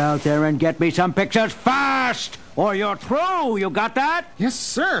 You get out there and get me some pictures fast, or you're through. You got that? Yes,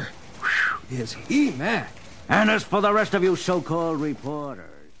 sir. Whew, is he mad? And as for the rest of you so-called reporters...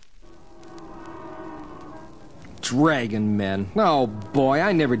 Dragon men. Oh, boy,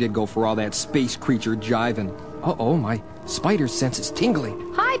 I never did go for all that space creature jiving. Uh-oh, my spider sense is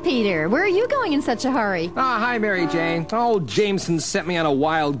tingling. Hi, Peter. Where are you going in such a hurry? Hi, Mary Jane. Old Jameson sent me on a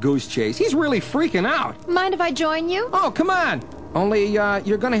wild goose chase. He's really freaking out. Mind if I join you? Oh, come on. Only,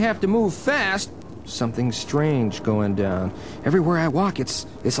 you're gonna have to move fast. Something strange going down. Everywhere I walk, it's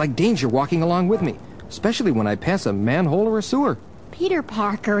like danger walking along with me. Especially when I pass a manhole or a sewer. Peter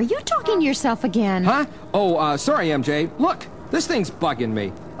Parker, are you talking to yourself again? Huh? Oh, sorry, MJ. Look, this thing's bugging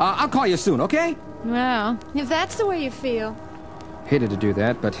me. I'll call you soon, okay? Well, if that's the way you feel. Hated to do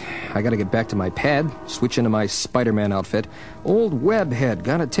that, but I gotta get back to my pad, switch into my Spider-Man outfit. Old Webhead,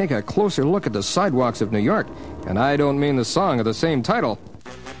 gotta take a closer look at the sidewalks of New York. And I don't mean the song of the same title.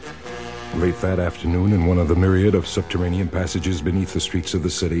 Late that afternoon, in one of the myriad of subterranean passages beneath the streets of the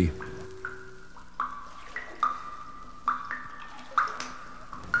city...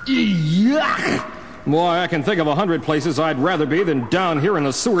 Yuck! Boy, I can think of 100 places I'd rather be than down here in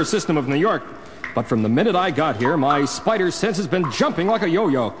the sewer system of New York. But from the minute I got here, my spider sense has been jumping like a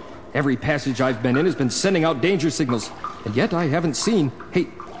yo-yo. Every passage I've been in has been sending out danger signals. And yet I haven't seen... Hey,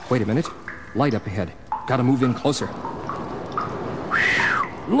 wait a minute. Light up ahead. Gotta move in closer.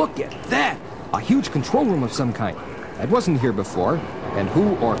 Whew, look at that! A huge control room of some kind. I wasn't here before. And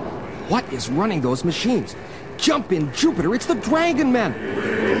who or what is running those machines? Jump in Jupiter, it's the Dragon Men!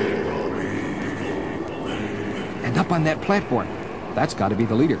 And up on that platform, that's got to be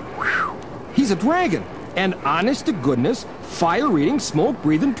the leader. Whew. He's a dragon, an honest-to-goodness, fire-eating,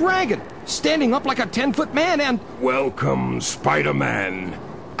 smoke-breathing dragon, standing up like a 10-foot man and... Welcome, Spider-Man.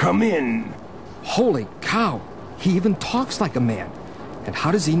 Come in. Holy cow, he even talks like a man. And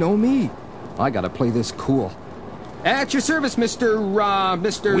how does he know me? I gotta play this cool. At your service, Mr.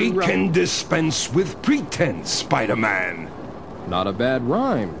 We can dispense with pretense, Spider-Man. Not a bad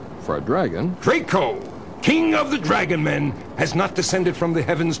rhyme for a dragon. Draco, King of the Dragon Men, has not descended from the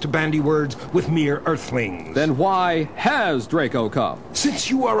heavens to bandy words with mere earthlings. Then why has Draco come? Since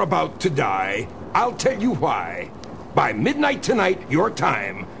you are about to die, I'll tell you why. By midnight tonight, your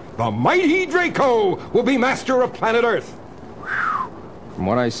time, the mighty Draco will be master of planet Earth. From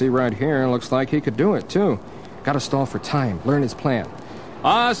what I see right here, looks like he could do it, too. Gotta stall for time, learn his plan.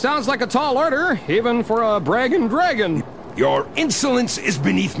 Sounds like a tall order, even for a bragging dragon. Your insolence is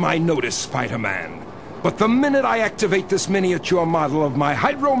beneath my notice, Spider-Man. But the minute I activate this miniature model of my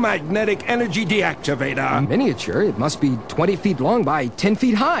hydromagnetic energy deactivator... Miniature? It must be 20 feet long by 10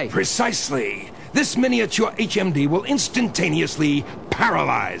 feet high. Precisely. This miniature HMD will instantaneously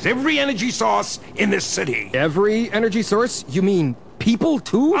paralyze every energy source in this city. Every energy source? You mean people,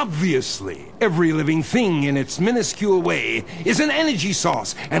 too? Obviously. Every living thing in its minuscule way is an energy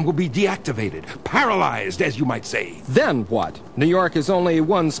source and will be deactivated, paralyzed, as you might say. Then what? New York is only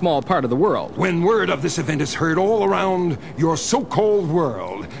one small part of the world. When word of this event is heard all around your so-called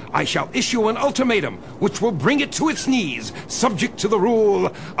world, I shall issue an ultimatum which will bring it to its knees, subject to the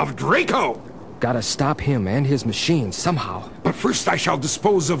rule of Draco. Gotta stop him and his machine somehow. But first I shall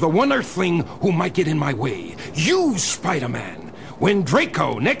dispose of the one Earthling who might get in my way. You, Spider-Man. When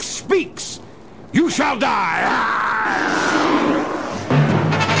Draco next speaks, you shall die!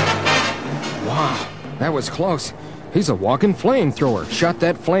 Wow, that was close. He's a walking flamethrower. Shot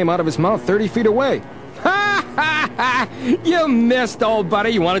that flame out of his mouth 30 feet away. Ha ha ha! You missed, old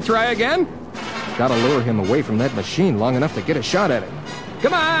buddy. You want to try again? Gotta lure him away from that machine long enough to get a shot at it.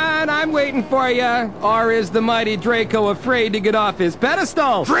 Come on, I'm waiting for you. Or is the mighty Draco afraid to get off his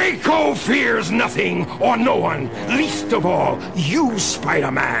pedestal? Draco fears nothing or no one, least of all you,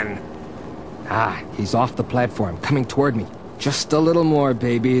 Spider-Man. Ah, he's off the platform, coming toward me. Just a little more,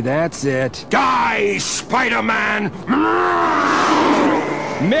 baby, that's it. Die, Spider-Man!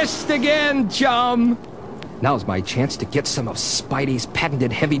 Missed again, chum! Now's my chance to get some of Spidey's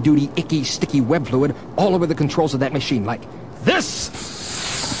patented heavy-duty, icky, sticky web fluid all over the controls of that machine, like this!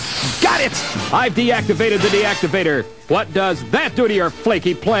 Got it! I've deactivated the deactivator. What does that do to your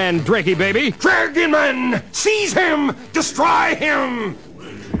flaky plan, Drakey baby? Dragonman! Seize him! Destroy him!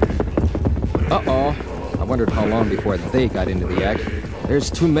 Uh-oh. I wondered how long before they got into the act. There's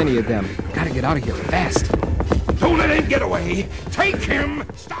too many of them. Gotta get out of here fast. Don't let him get away! Take him!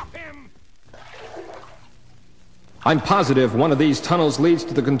 Stop him! I'm positive one of these tunnels leads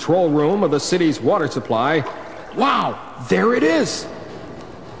to the control room of the city's water supply. Wow! There it is!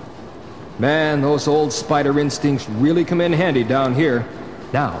 Man, those old spider instincts really come in handy down here.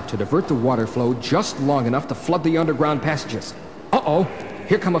 Now, to divert the water flow just long enough to flood the underground passages. Uh-oh,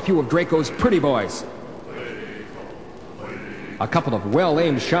 here come a few of Draco's pretty boys. A couple of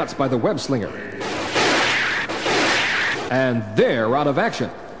well-aimed shots by the web slinger. And they're out of action.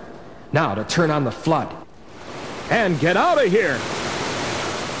 Now to turn on the flood. And get out of here!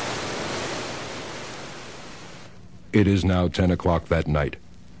 It is now 10 o'clock that night.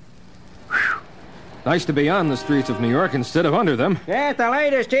 Nice to be on the streets of New York instead of under them. At the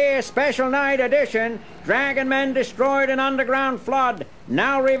latest here, special night edition, Dragon Men destroyed an underground flood.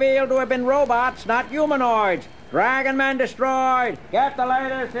 Now revealed to have been robots, not humanoids. Dragon Men destroyed. Get the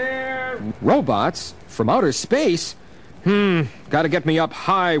latest here. Robots? From outer space? Gotta get me up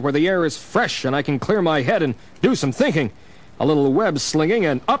high where the air is fresh and I can clear my head and do some thinking. A little web slinging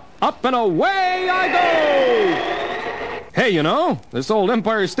and up, and away I go! Hey, you know, this old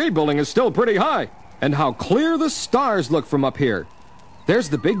Empire State Building is still pretty high. And how clear the stars look from up here. There's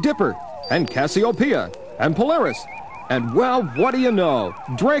the Big Dipper, and Cassiopeia, and Polaris. And, well, what do you know?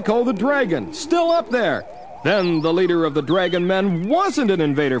 Draco the Dragon, still up there. Then the leader of the Dragon Men wasn't an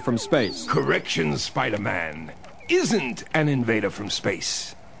invader from space. Correction, Spider-Man. Isn't an invader from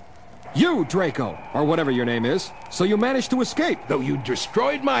space. You, Draco, or whatever your name is, so you managed to escape. Though you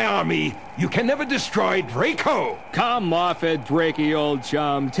destroyed my army, you can never destroy Draco. Come off it, Drakey, old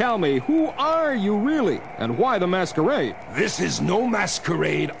chum. Tell me, who are you really, and why the masquerade? This is no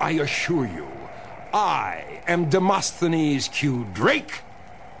masquerade, I assure you. I am Demosthenes Q. Drake.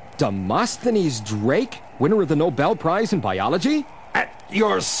 Demosthenes Drake? Winner of the Nobel Prize in Biology? At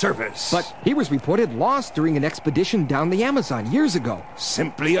your service. But he was reported lost during an expedition down the Amazon years ago.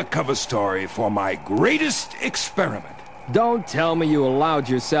 Simply a cover story for my greatest experiment. Don't tell me you allowed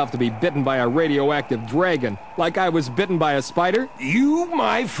yourself to be bitten by a radioactive dragon, like I was bitten by a spider? You,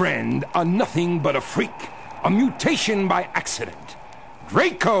 my friend, are nothing but a freak, a mutation by accident.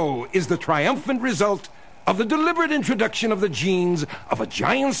 Draco is the triumphant result of the deliberate introduction of the genes of a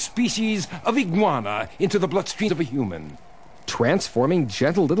giant species of iguana into the bloodstream of a human. Transforming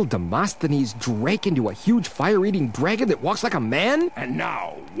gentle little Demosthenes Drake into a huge fire-eating dragon that walks like a man? And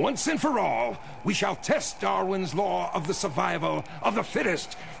now, once and for all, we shall test Darwin's law of the survival of the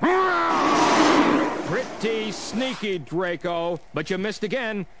fittest. Pretty sneaky, Draco. But you missed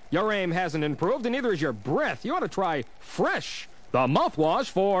again. Your aim hasn't improved, and neither is your breath. You ought to try Fresh, the mouthwash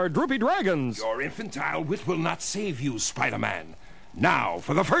for droopy dragons. Your infantile wit will not save you, Spider-Man. Now,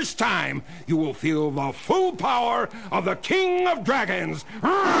 for the first time, you will feel the full power of the King of Dragons.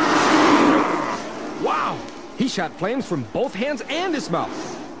 Wow! He shot flames from both hands and his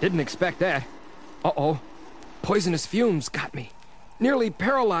mouth. Didn't expect that. Uh-oh. Poisonous fumes got me. Nearly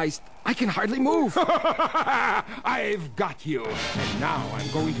paralyzed. I can hardly move. I've got you. And now I'm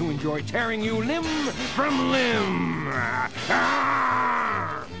going to enjoy tearing you limb from limb.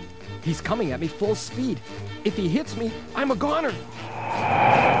 He's coming at me full speed. If he hits me, I'm a goner.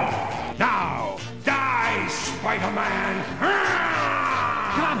 Now, die, Spider-Man!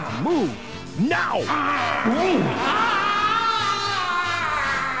 Gotta move! Now!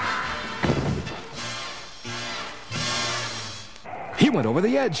 He went over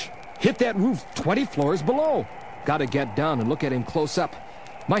the edge. Hit that roof 20 floors below. Gotta get down and look at him close up.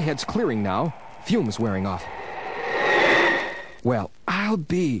 My head's clearing now. Fumes wearing off. Well, I'll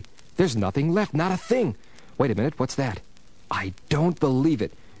be. There's nothing left, not a thing. Wait a minute, what's that? I don't believe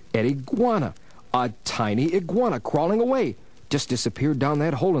it. An iguana. A tiny iguana crawling away. Just disappeared down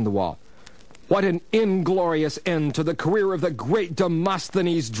that hole in the wall. What an inglorious end to the career of the great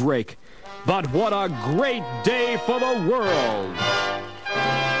Demosthenes Drake. But what a great day for the world.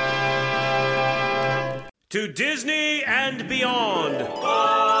 To Disney and beyond.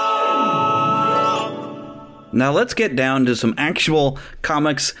 Now let's get down to some actual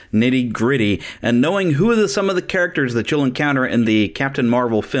comics nitty-gritty and knowing who some of the characters that you'll encounter in the Captain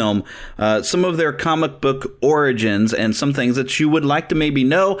Marvel film, some of their comic book origins, and some things that you would like to maybe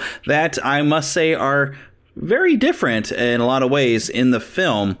know that I must say are very different in a lot of ways in the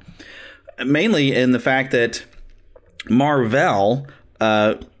film, mainly in the fact that Mar-Vell,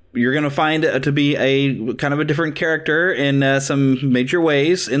 you're going to find to be a kind of a different character in some major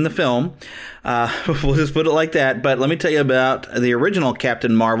ways in the film. We'll just put it like that. But let me tell you about the original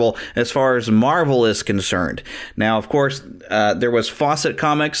Captain Marvel as far as Marvel is concerned. Now, of course, there was Fawcett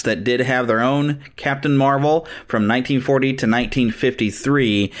Comics that did have their own Captain Marvel from 1940 to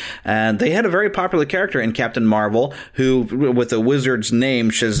 1953. And they had a very popular character in Captain Marvel who, with the wizard's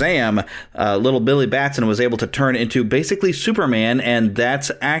name Shazam, little Billy Batson was able to turn into basically Superman, and that's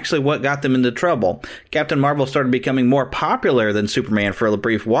actually what got them into trouble. Captain Marvel started becoming more popular than Superman for a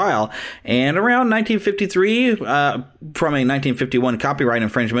brief while, and around 1953, from a 1951 copyright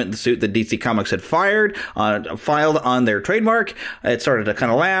infringement suit that DC Comics had filed on their trademark, it started to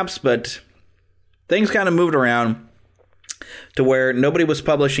kind of lapse, but things kind of moved around to where nobody was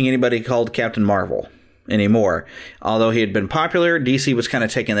publishing anybody called Captain Marvel anymore. Although he had been popular, DC was kind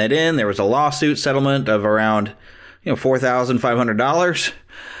of taking that in. There was a lawsuit settlement of around $4,500.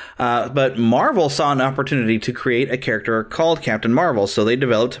 But Marvel saw an opportunity to create a character called Captain Marvel, so they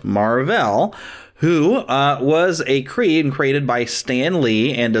developed Mar-Vell, who was a created by Stan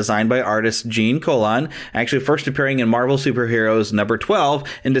Lee and designed by artist Gene Colan, actually first appearing in Marvel Superheroes number 12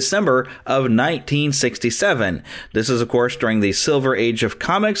 in December of 1967. This is, of course, during the Silver Age of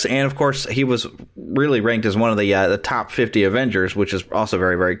comics, and of course, he was really ranked as one of the top 50 Avengers, which is also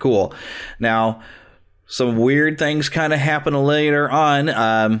very, very cool. Now, some weird things kind of happen later on.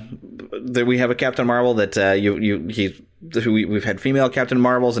 That we have a Captain Marvel that we've had female Captain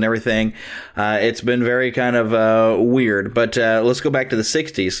Marvels and everything. It's been very kind of weird. But let's go back to the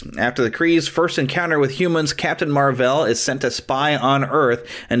 60s. After the Kree's first encounter with humans, Captain Mar-Vell is sent to spy on Earth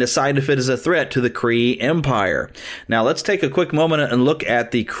and decide if it is a threat to the Kree Empire. Now let's take a quick moment and look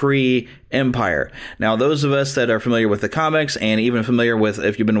at the Kree Empire. Now, those of us that are familiar with the comics and even familiar with,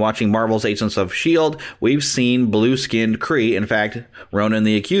 if you've been watching Marvel's Agents of S.H.I.E.L.D., we've seen blue-skinned Kree. In fact, Ronan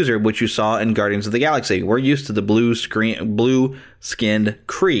the Accuser, which you saw in Guardians of the Galaxy. We're used to the blue-skinned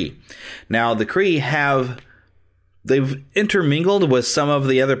Kree. Now, the Kree they've intermingled with some of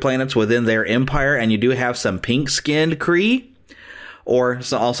the other planets within their empire, and you do have some pink-skinned Kree, or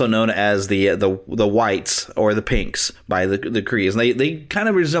also known as the whites or the pinks by the Krees. And they kind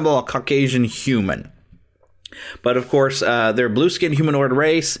of resemble a Caucasian human. But of course, they're a blue-skinned humanoid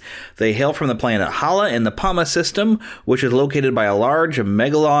race. They hail from the planet Hala in the Pama system, which is located by a large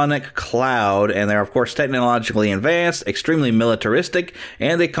megalonic cloud. And they're, of course, technologically advanced, extremely militaristic,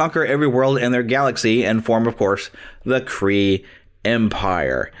 and they conquer every world in their galaxy and form, of course, the Kree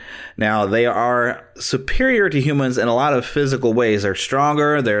Empire. Now, they are superior to humans in a lot of physical ways. They're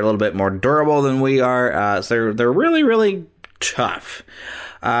stronger, they're a little bit more durable than we are, so they're really, really tough.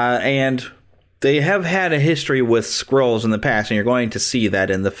 And they have had a history with Skrulls in the past, and you're going to see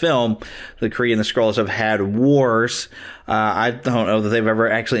that in the film. The Kree and the Skrulls have had wars. I don't know that they've ever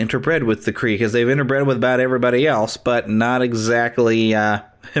actually interbred with the Kree, because they've interbred with about everybody else, but not exactly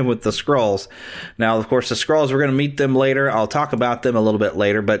with the Skrulls. Now, of course, the Skrulls, we're going to meet them later. I'll talk about them a little bit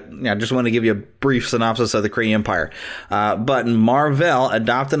later, but I just want to give you a brief synopsis of the Kree Empire. But Mar-Vell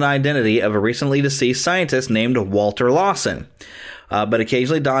adopted an identity of a recently deceased scientist named Walter Lawson. But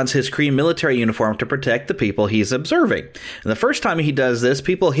occasionally dons his Kree military uniform to protect the people he's observing. And the first time he does this,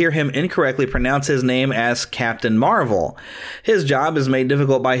 people hear him incorrectly pronounce his name as Captain Marvel. His job is made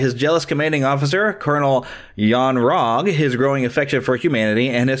difficult by his jealous commanding officer, Colonel Yon-Rogg, his growing affection for humanity,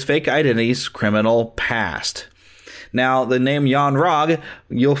 and his fake identity's criminal past. Now, the name Yon-Rogg,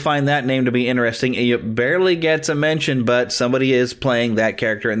 you'll find that name to be interesting. It barely gets a mention, but somebody is playing that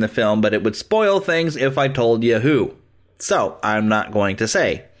character in the film, but it would spoil things if I told you who. So, I'm not going to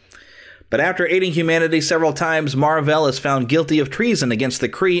say. But after aiding humanity several times, Mar-Vell is found guilty of treason against the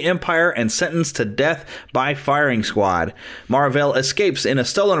Kree Empire and sentenced to death by firing squad. Mar-Vell escapes in a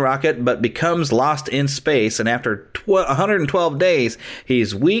stolen rocket, but becomes lost in space, and after 112 days,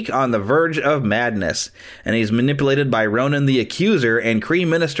 he's weak on the verge of madness. And he's manipulated by Ronan the Accuser and Kree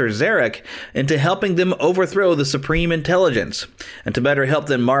Minister Zarek into helping them overthrow the Supreme Intelligence. And to better help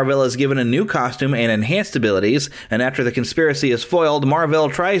them, Mar-Vell is given a new costume and enhanced abilities, and after the conspiracy is foiled, Mar-Vell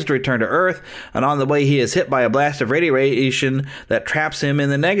tries to return to Earth, and on the way he is hit by a blast of radiation that traps him in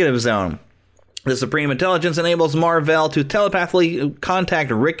the negative zone. The Supreme Intelligence enables Mar-Vell to telepathically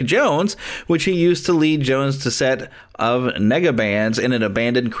contact Rick Jones, which he used to lead Jones to set of negabands in an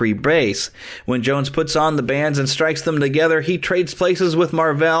abandoned Kree base. When Jones puts on the bands and strikes them together, he trades places with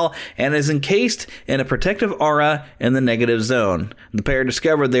Mar-Vell and is encased in a protective aura in the negative zone. The pair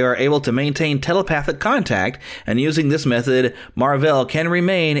discovered they are able to maintain telepathic contact, and using this method, Mar-Vell can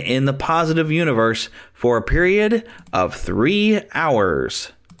remain in the positive universe for a period of 3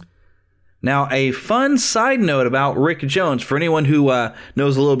 hours. Now, a fun side note about Rick Jones, for anyone who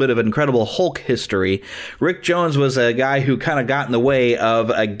knows a little bit of Incredible Hulk history, Rick Jones was a guy who kind of got in the way of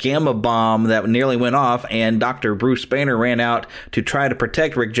a gamma bomb that nearly went off, and Dr. Bruce Banner ran out to try to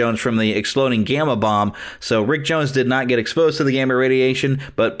protect Rick Jones from the exploding gamma bomb. So Rick Jones did not get exposed to the gamma radiation,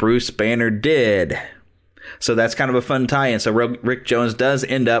 but Bruce Banner did. So that's kind of a fun tie-in. So Rick Jones does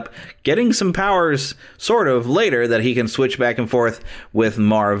end up getting some powers, sort of, later that he can switch back and forth with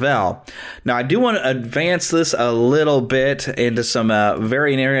Mar-Vell. Now, I do want to advance this a little bit into some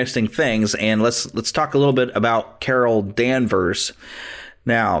very interesting things, and let's talk a little bit about Carol Danvers.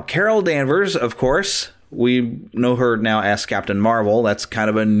 Now, Carol Danvers, of course, we know her now as Captain Marvel. That's kind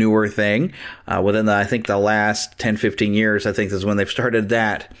of a newer thing. Within, I think, the last 10, 15 years, I think is when they've started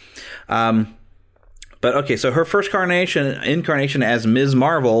that. But okay, so her first incarnation as Ms.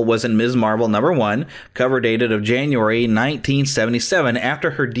 Marvel was in Ms. Marvel #1, cover dated of January 1977,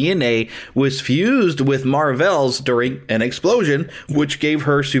 after her DNA was fused with Mar-Vell's during an explosion, which gave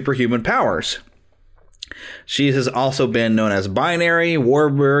her superhuman powers. She has also been known as Binary,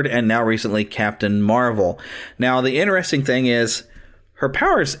 Warbird, and now recently Captain Marvel. Now, the interesting thing is, her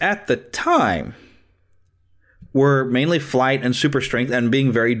powers at the time were mainly flight and super strength and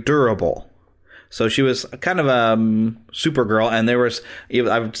being very durable. So she was kind of a Supergirl, and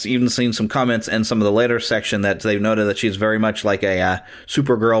I've even seen some comments in some of the later section that they've noted that she's very much like a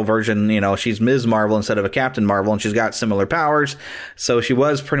Supergirl version. You know, she's Ms. Marvel instead of a Captain Marvel, and she's got similar powers. So she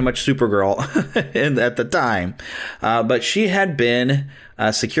was pretty much Supergirl at the time. But she had been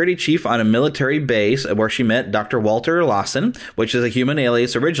security chief on a military base where she met Dr. Walter Lawson, which is a human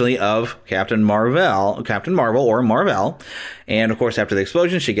alias originally of Captain Marvel or Mar-Vell. And of course, after the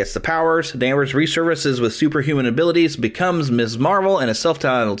explosion, she gets the powers. Danvers resurfaces with superhuman abilities, becomes Ms. Marvel in a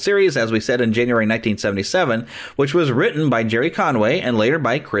self-titled series, as we said, in January 1977, which was written by Jerry Conway and later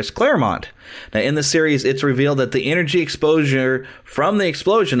by Chris Claremont. Now, in the series, it's revealed that the energy exposure from the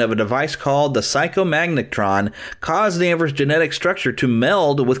explosion of a device called the Psychomagnetron caused Danvers' genetic structure to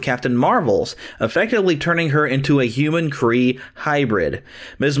meld with Captain Marvel's, effectively turning her into a human-Kree hybrid.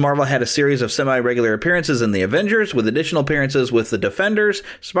 Ms. Marvel had a series of semi-regular appearances in the Avengers, with additional appearances with the Defenders,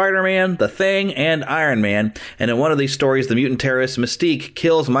 Spider-Man, The Thing, and Iron Man, and in one of these stories, the mutant terrorist Mystique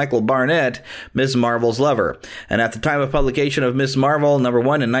kills Michael Barnett, Ms. Marvel's lover. And at the time of publication of Ms. Marvel #1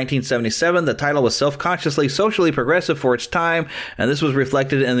 in 1977, the title was self-consciously socially progressive for its time, and this was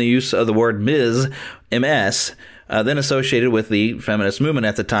reflected in the use of the word Ms., MS, then associated with the feminist movement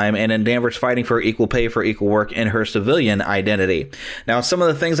at the time, and in Danvers fighting for equal pay for equal work in her civilian identity. Now, some of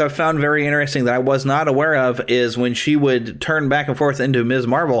the things I've found very interesting that I was not aware of is when she would turn back and forth into Ms.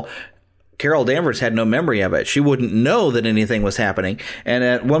 Marvel, Carol Danvers had no memory of it. She wouldn't know that anything was happening. And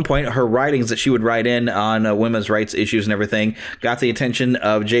at one point, her writings that she would write in on women's rights issues and everything got the attention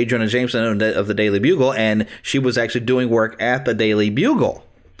of J. Jonah Jameson of the Daily Bugle, and she was actually doing work at the Daily Bugle,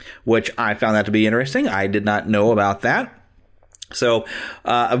 which I found that to be interesting. I did not know about that. So,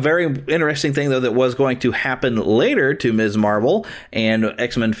 a very interesting thing, though, that was going to happen later to Ms. Marvel, and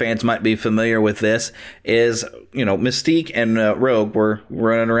X-Men fans might be familiar with this, is, Mystique and Rogue were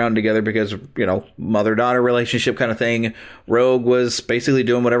running around together because, mother-daughter relationship kind of thing. Rogue was basically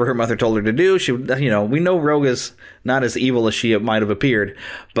doing whatever her mother told her to do. She, we know Rogue is not as evil as she might have appeared,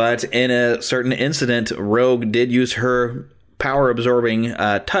 but in a certain incident, Rogue did use her power-absorbing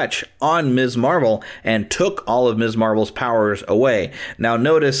touch on Ms. Marvel and took all of Ms. Marvel's powers away. Now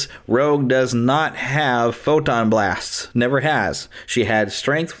notice, Rogue does not have photon blasts. Never has. She had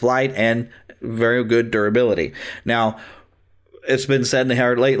strength, flight, and very good durability. Now, it's been said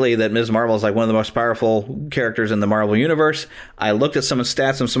lately that Ms. Marvel is like one of the most powerful characters in the Marvel Universe. I looked at some of the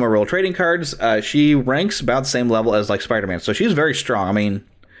stats on some of her trading cards. She ranks about the same level as like Spider-Man. So she's very strong. I mean,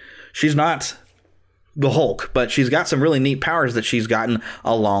 she's not the Hulk, but she's got some really neat powers that she's gotten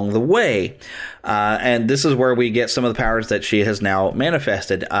along the way. And this is where we get some of the powers that she has now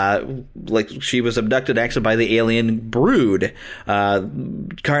manifested. Like she was abducted actually by the alien Brood.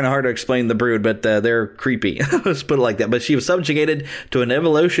 Kind of hard to explain the Brood, but they're creepy. Let's put it like that. But she was subjugated to an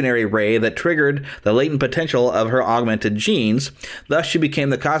evolutionary ray that triggered the latent potential of her augmented genes. Thus, she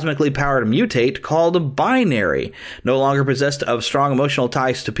became the cosmically powered mutate called Binary. No longer possessed of strong emotional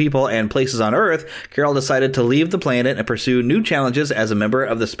ties to people and places on Earth, Carol decided to leave the planet and pursue new challenges as a member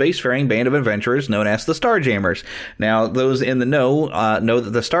of the spacefaring band of adventurers known as the Starjammers. Now, those in the know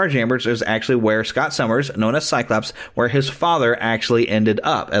that the Starjammers is actually where Scott Summers, known as Cyclops, where his father actually ended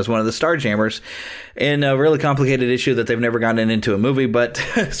up as one of the Starjammers in a really complicated issue that they've never gotten into a movie, but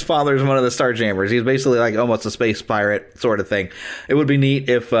his father is one of the Starjammers. He's basically like almost a space pirate sort of thing. It would be neat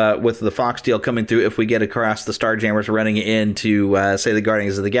if, with the Fox deal coming through, if we get across the Starjammers running into, say, the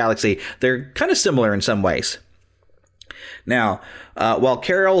Guardians of the Galaxy. They're kind of similar in some ways. Now, while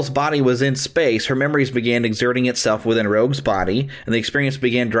Carol's body was in space, her memories began exerting itself within Rogue's body, and the experience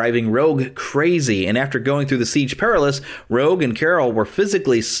began driving Rogue crazy. And after going through the Siege Perilous, Rogue and Carol were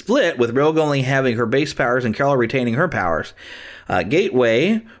physically split, with Rogue only having her base powers and Carol retaining her powers.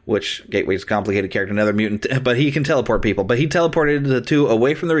 Gateway, which Gateway's a complicated character, another mutant, but he can teleport people. But he teleported the two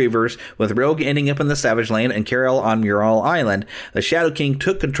away from the Reavers, with Rogue ending up in the Savage Land and Carol on Mural Island. The Shadow King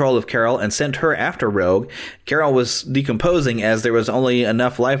took control of Carol and sent her after Rogue. Carol was decomposing as there was only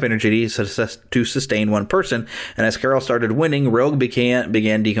enough life energy to sustain one person, and as Carol started winning, Rogue began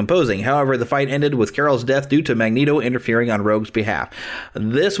decomposing. However, the fight ended with Carol's death due to Magneto interfering on Rogue's behalf.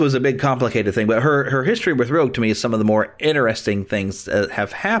 This was a big complicated thing, but her history with Rogue to me is some of the more interesting things that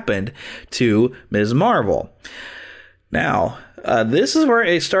have happened to Ms. Marvel. Now, this is where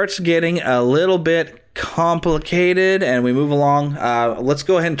it starts getting a little bit complicated, and we move along. Let's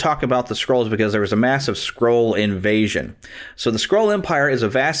go ahead and talk about the Skrulls, because there was a massive Skrull invasion. So the Skrull Empire is a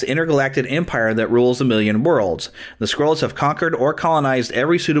vast intergalactic empire that rules 1,000,000 worlds. The Skrulls have conquered or colonized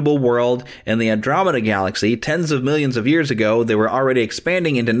every suitable world in the Andromeda Galaxy. Tens of millions of years ago, they were already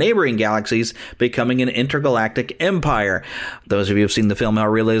expanding into neighboring galaxies, becoming an intergalactic empire. Those of you who have seen the film are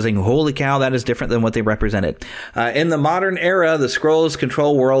realizing, holy cow, that is different than what they represented. In the modern era, the Skrulls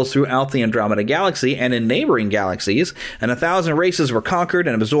control worlds throughout the Andromeda Galaxy and in neighboring galaxies, and 1,000 races were conquered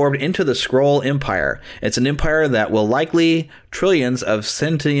and absorbed into the Skrull Empire. It's an empire that will likely trillions of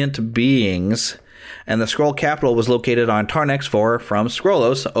sentient beings, and the Skrull capital was located on Tarnex 4 from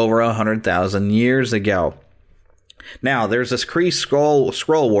Skrullos over 100,000 years ago. Now, there's this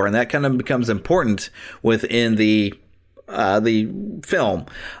Kree-Skrull war, and that kind of becomes important within the film.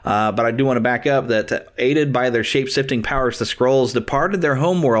 But I do want to back up that, aided by their shape-shifting powers, the Skrulls departed their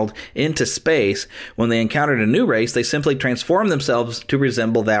homeworld into space. When they encountered a new race, they simply transformed themselves to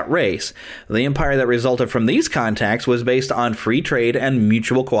resemble that race. The empire that resulted from these contacts was based on free trade and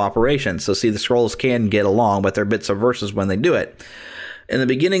mutual cooperation. So see, the Skrulls can get along, but they're a bit subversive when they do it. In the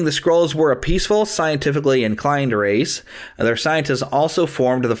beginning, the Skrulls were a peaceful, scientifically inclined race. Their scientists also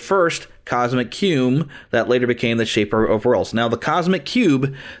formed the first cosmic cube that later became the shaper of worlds. Now, the cosmic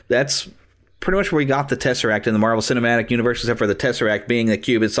cube, that's pretty much where we got the Tesseract in the Marvel Cinematic Universe, except for the Tesseract being the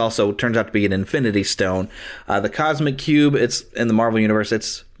cube. It's also turns out to be an Infinity Stone. The cosmic cube, it's in the Marvel Universe,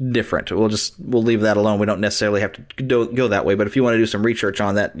 it's different. We'll leave that alone. We don't necessarily have to go that way, but if you want to do some research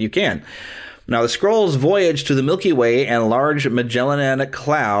on that, you can. Now, the Skrulls voyaged to the Milky Way and Large Magellanic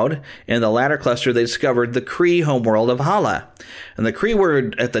Cloud. In the latter cluster, they discovered the Kree homeworld of Hala. And the Kree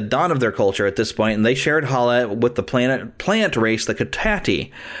were at the dawn of their culture at this point, and they shared Hala with the plant race, the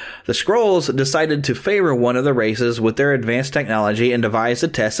Kotati. The Skrulls decided to favor one of the races with their advanced technology and devised a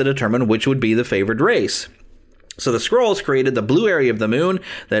test to determine which would be the favored race. So the Skrulls created the blue area of the moon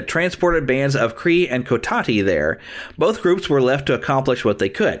that transported bands of Kree and Kotati there. Both groups were left to accomplish what they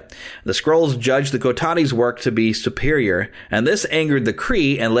could. The Skrulls judged the Kotati's work to be superior, and this angered the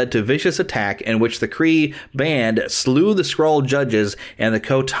Kree and led to a vicious attack in which the Kree band slew the Skrull judges and the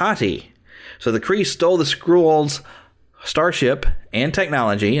Kotati. So the Kree stole the Skrulls' starship and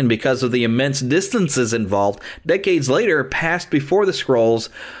technology, and because of the immense distances involved, decades later passed before the Skrulls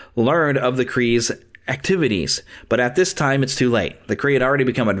learned of the Kree's activities. But at this time, it's too late. The Kree had already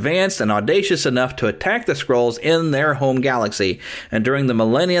become advanced and audacious enough to attack the Skrulls in their home galaxy. And during the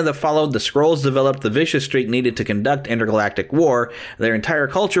millennia that followed, the Skrulls developed the vicious streak needed to conduct intergalactic war. Their entire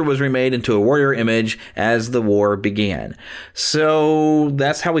culture was remade into a warrior image as the war began. So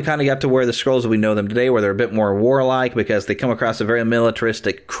that's how we kind of got to where the Skrulls we know them today, where they're a bit more warlike because they come across a very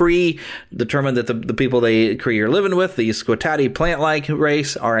militaristic Kree, determined that the people they Kree are living with, the Kotati plant-like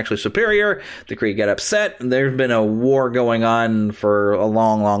race, are actually superior. The Kree get upset. There's been a war going on for a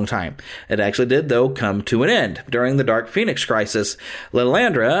long, long time. It actually did, though, come to an end. During the Dark Phoenix crisis,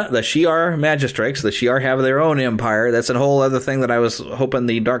 Lilandra, the Shi'ar Magistrates, the Shi'ar have their own empire. That's a whole other thing that I was hoping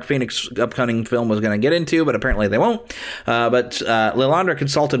the Dark Phoenix upcoming film was going to get into, but apparently they won't. But Lilandra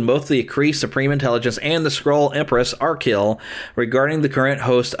consulted both the Kree Supreme Intelligence and the Skrull Empress Arkil regarding the current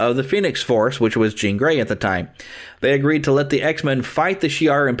host of the Phoenix Force, which was Jean Grey at the time. They agreed to let the X-Men fight the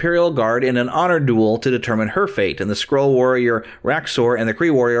Shi'ar Imperial Guard in an honor duel to determine her fate, and the Skrull warrior Raxor and the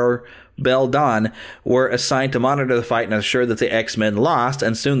Kree warrior Beldan were assigned to monitor the fight and ensure that the X-Men lost,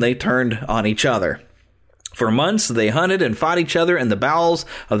 and soon they turned on each other. For months, they hunted and fought each other in the bowels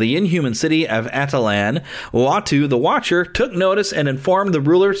of the inhuman city of Atalan. Uatu, the Watcher, took notice and informed the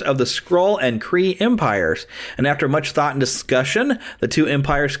rulers of the Skrull and Kree empires. And after much thought and discussion, the two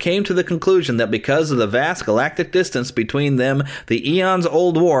empires came to the conclusion that because of the vast galactic distance between them, the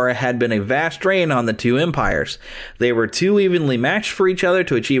eons-old war had been a vast drain on the two empires. They were too evenly matched for each other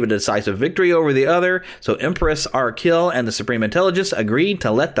to achieve a decisive victory over the other, so Empress Arkil and the Supreme Intelligence agreed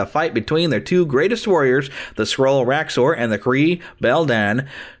to let the fight between their two greatest warriors, the Skrull Raxor and the Kree Beldan,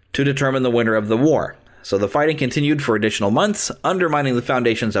 to determine the winner of the war. So the fighting continued for additional months, undermining the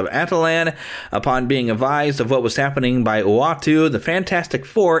foundations of Atalan. Upon being advised of what was happening by Uatu, the Fantastic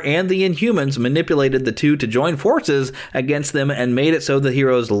Four and the Inhumans manipulated the two to join forces against them and made it so the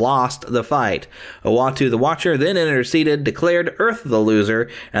heroes lost the fight. Uatu, the Watcher, then interceded, declared Earth the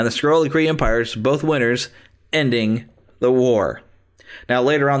loser, and the Skrull and Kree empires both winners, ending the war. Now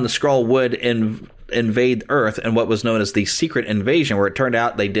later on, the Skrull would invade Earth in what was known as the Secret Invasion, where it turned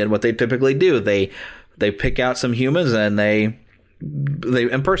out they did what they typically do. They pick out some humans and they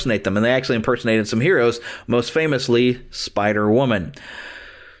impersonate them, and they actually impersonated some heroes, most famously Spider-Woman.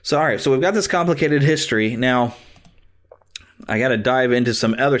 So, all right, so we've got this complicated history. Now, I got to dive into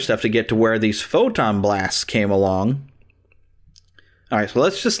some other stuff to get to where these photon blasts came along. All right, so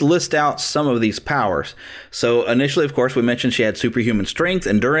let's just list out some of these powers. So initially, of course, we mentioned she had superhuman strength,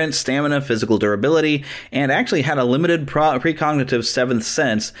 endurance, stamina, physical durability, and actually had a limited precognitive seventh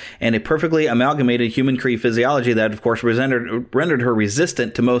sense and a perfectly amalgamated human Kree physiology that, of course, rendered her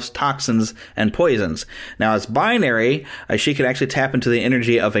resistant to most toxins and poisons. Now, as binary, she could actually tap into the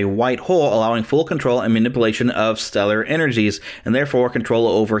energy of a white hole, allowing full control and manipulation of stellar energies, and therefore control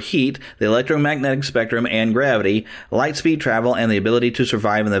over heat, the electromagnetic spectrum, and gravity, light speed travel, and the ability to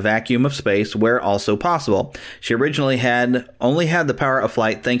survive in the vacuum of space where also possible. She originally only had the power of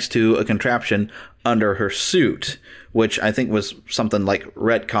flight thanks to a contraption under her suit, which I think was something like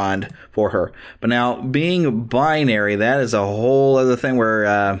retconned for her. But now, being binary, that is a whole other thing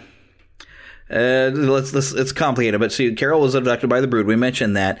where it's complicated. But see, Carol was abducted by the Brood. We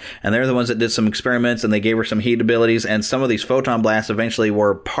mentioned that, and they're the ones that did some experiments, and they gave her some heat abilities, and some of these photon blasts eventually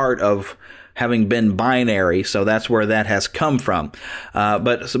were part of having been binary, so that's where that has come from.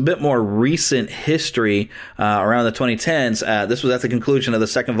 But it's a bit more recent history around the 2010s. This was at the conclusion of the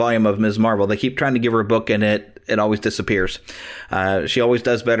second volume of Ms. Marvel. They keep trying to give her a book, and it always disappears. She always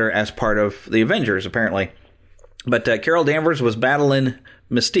does better as part of the Avengers, apparently. But Carol Danvers was battling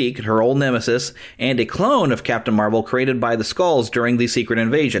Mystique, her old nemesis, and a clone of Captain Marvel created by the Skrulls during the Secret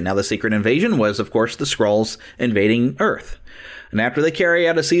Invasion. Now, the Secret Invasion was, of course, the Skrulls invading Earth. And after they carry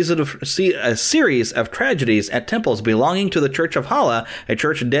out a series of tragedies at temples belonging to the Church of Hala, a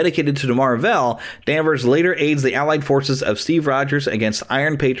church dedicated to Mar-Vell, Danvers later aids the allied forces of Steve Rogers against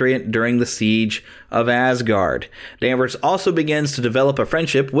Iron Patriot during the siege of Asgard. Danvers also begins to develop a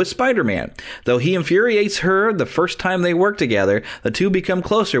friendship with Spider-Man. Though he infuriates her the first time they work together, the two become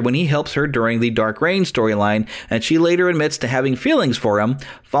closer when he helps her during the Dark Reign storyline, and she later admits to having feelings for him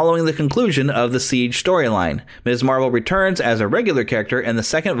following the conclusion of the Siege storyline. Ms. Marvel returns as a regular character in the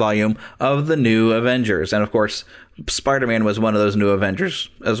second volume of the New Avengers, and of course, Spider-Man was one of those New Avengers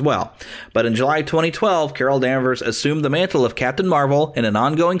as well. But in July 2012, Carol Danvers assumed the mantle of Captain Marvel in an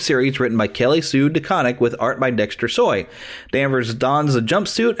ongoing series written by Kelly Sue DeConnick with art by Dexter Soy. Danvers dons a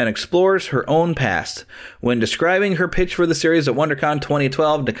jumpsuit and explores her own past. When describing her pitch for the series at WonderCon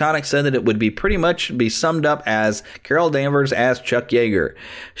 2012, DeConnick said that it would pretty much be summed up as Carol Danvers as Chuck Yeager.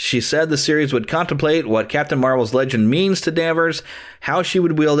 She said the series would contemplate what Captain Marvel's legend means to Danvers, how she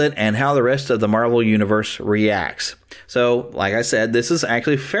would wield it, and how the rest of the Marvel Universe reacts. So, like I said, this is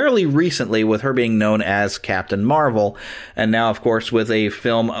actually fairly recently with her being known as Captain Marvel. And now, of course, with a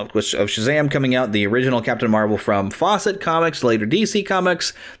film of Shazam coming out, the original Captain Marvel from Fawcett Comics, later DC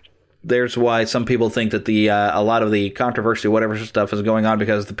Comics. There's why some people think that a lot of the controversy, whatever stuff is going on,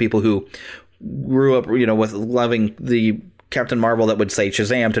 because the people who grew up, with loving the Captain Marvel that would say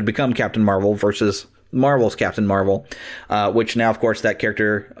Shazam to become Captain Marvel versus Marvel's Captain Marvel, which now, of course, that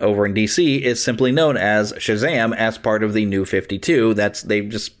character over in DC is simply known as Shazam as part of the New 52. They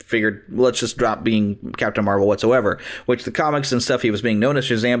just figured, let's just drop being Captain Marvel whatsoever, which the comics and stuff, he was being known as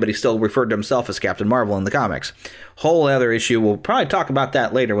Shazam, but he still referred to himself as Captain Marvel in the comics. Whole other issue. We'll probably talk about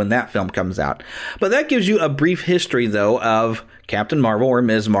that later when that film comes out. But that gives you a brief history, though, of Captain Marvel or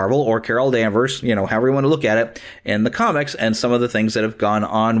Ms. Marvel or Carol Danvers, however you want to look at it, in the comics and some of the things that have gone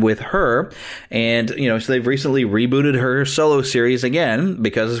on with her. And, so they've recently rebooted her solo series again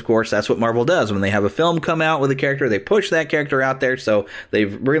because, of course, that's what Marvel does. When they have a film come out with a character, they push that character out there. So they've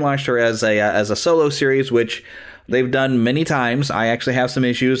relaunched her as a solo series, which they've done many times. I actually have some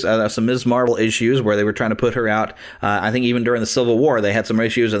issues, some Ms. Marvel issues where they were trying to put her out. I think even during the Civil War, they had some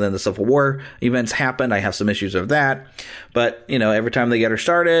issues, and then the Civil War events happened. I have some issues of that. But, every time they get her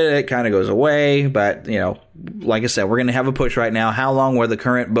started, it kind of goes away. But, like I said, we're going to have a push right now. How long will the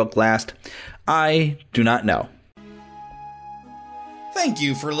current book last? I do not know. Thank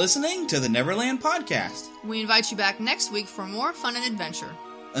you for listening to the Neverland Podcast. We invite you back next week for more fun and adventure.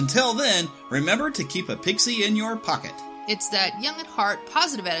 Until then, remember to keep a pixie in your pocket. It's that young at heart,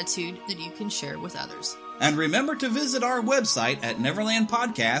 positive attitude that you can share with others. And remember to visit our website at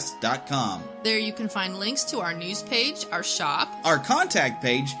neverlandpodcast.com. There you can find links to our news page, our shop, our contact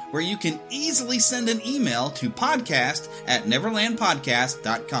page, where you can easily send an email to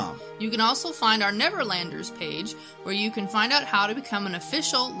podcast@neverlandpodcast.com. You can also find our Neverlanders page, where you can find out how to become an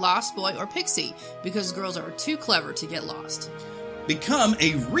official Lost Boy or Pixie, because girls are too clever to get lost. Become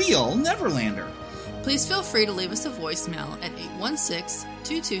a real Neverlander. Please feel free to leave us a voicemail at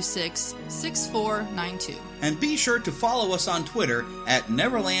 816-226-6492. And be sure to follow us on Twitter at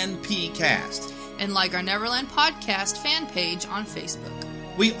NeverlandPcast. And like our Neverland Podcast fan page on Facebook.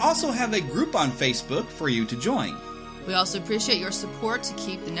 We also have a group on Facebook for you to join. We also appreciate your support to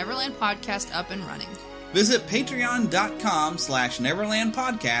keep the Neverland Podcast up and running. Visit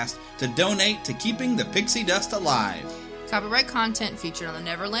patreon.com/NeverlandPodcast to donate to keeping the pixie dust alive. Copyright content featured on the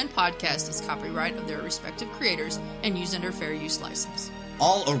Neverland Podcast is copyright of their respective creators and used under fair use license.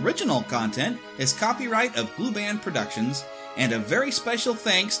 All original content is copyright of Blue Band Productions, and a very special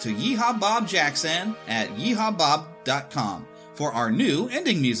thanks to Yeehaw Bob Jackson at yeehawbob.com for our new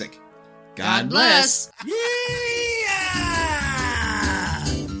ending music. God bless! Yeah!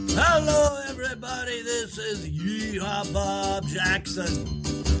 Hello, everybody. This is Yeehaw Bob Jackson.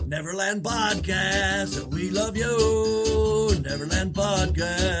 Neverland Podcast, we love you. Neverland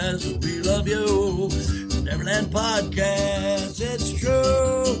Podcast, we love you. Neverland Podcast, it's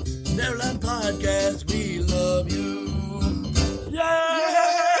true. Neverland Podcast, we love you.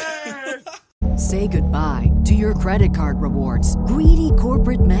 Yeah! Say goodbye to your credit card rewards. Greedy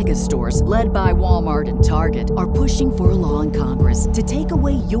corporate mega stores, led by Walmart and Target, are pushing for a law in Congress to take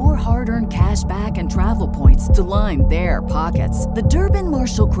away your hard-earned cash back and travel points to line their pockets. The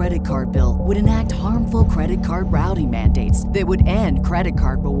Durbin-Marshall credit card bill would enact harmful credit card routing mandates that would end credit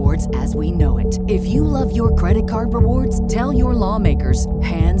card rewards as we know it. If you love your credit card rewards, tell your lawmakers,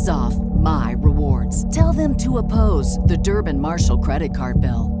 hands off my rewards. Tell them to oppose the Durbin-Marshall credit card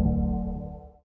bill.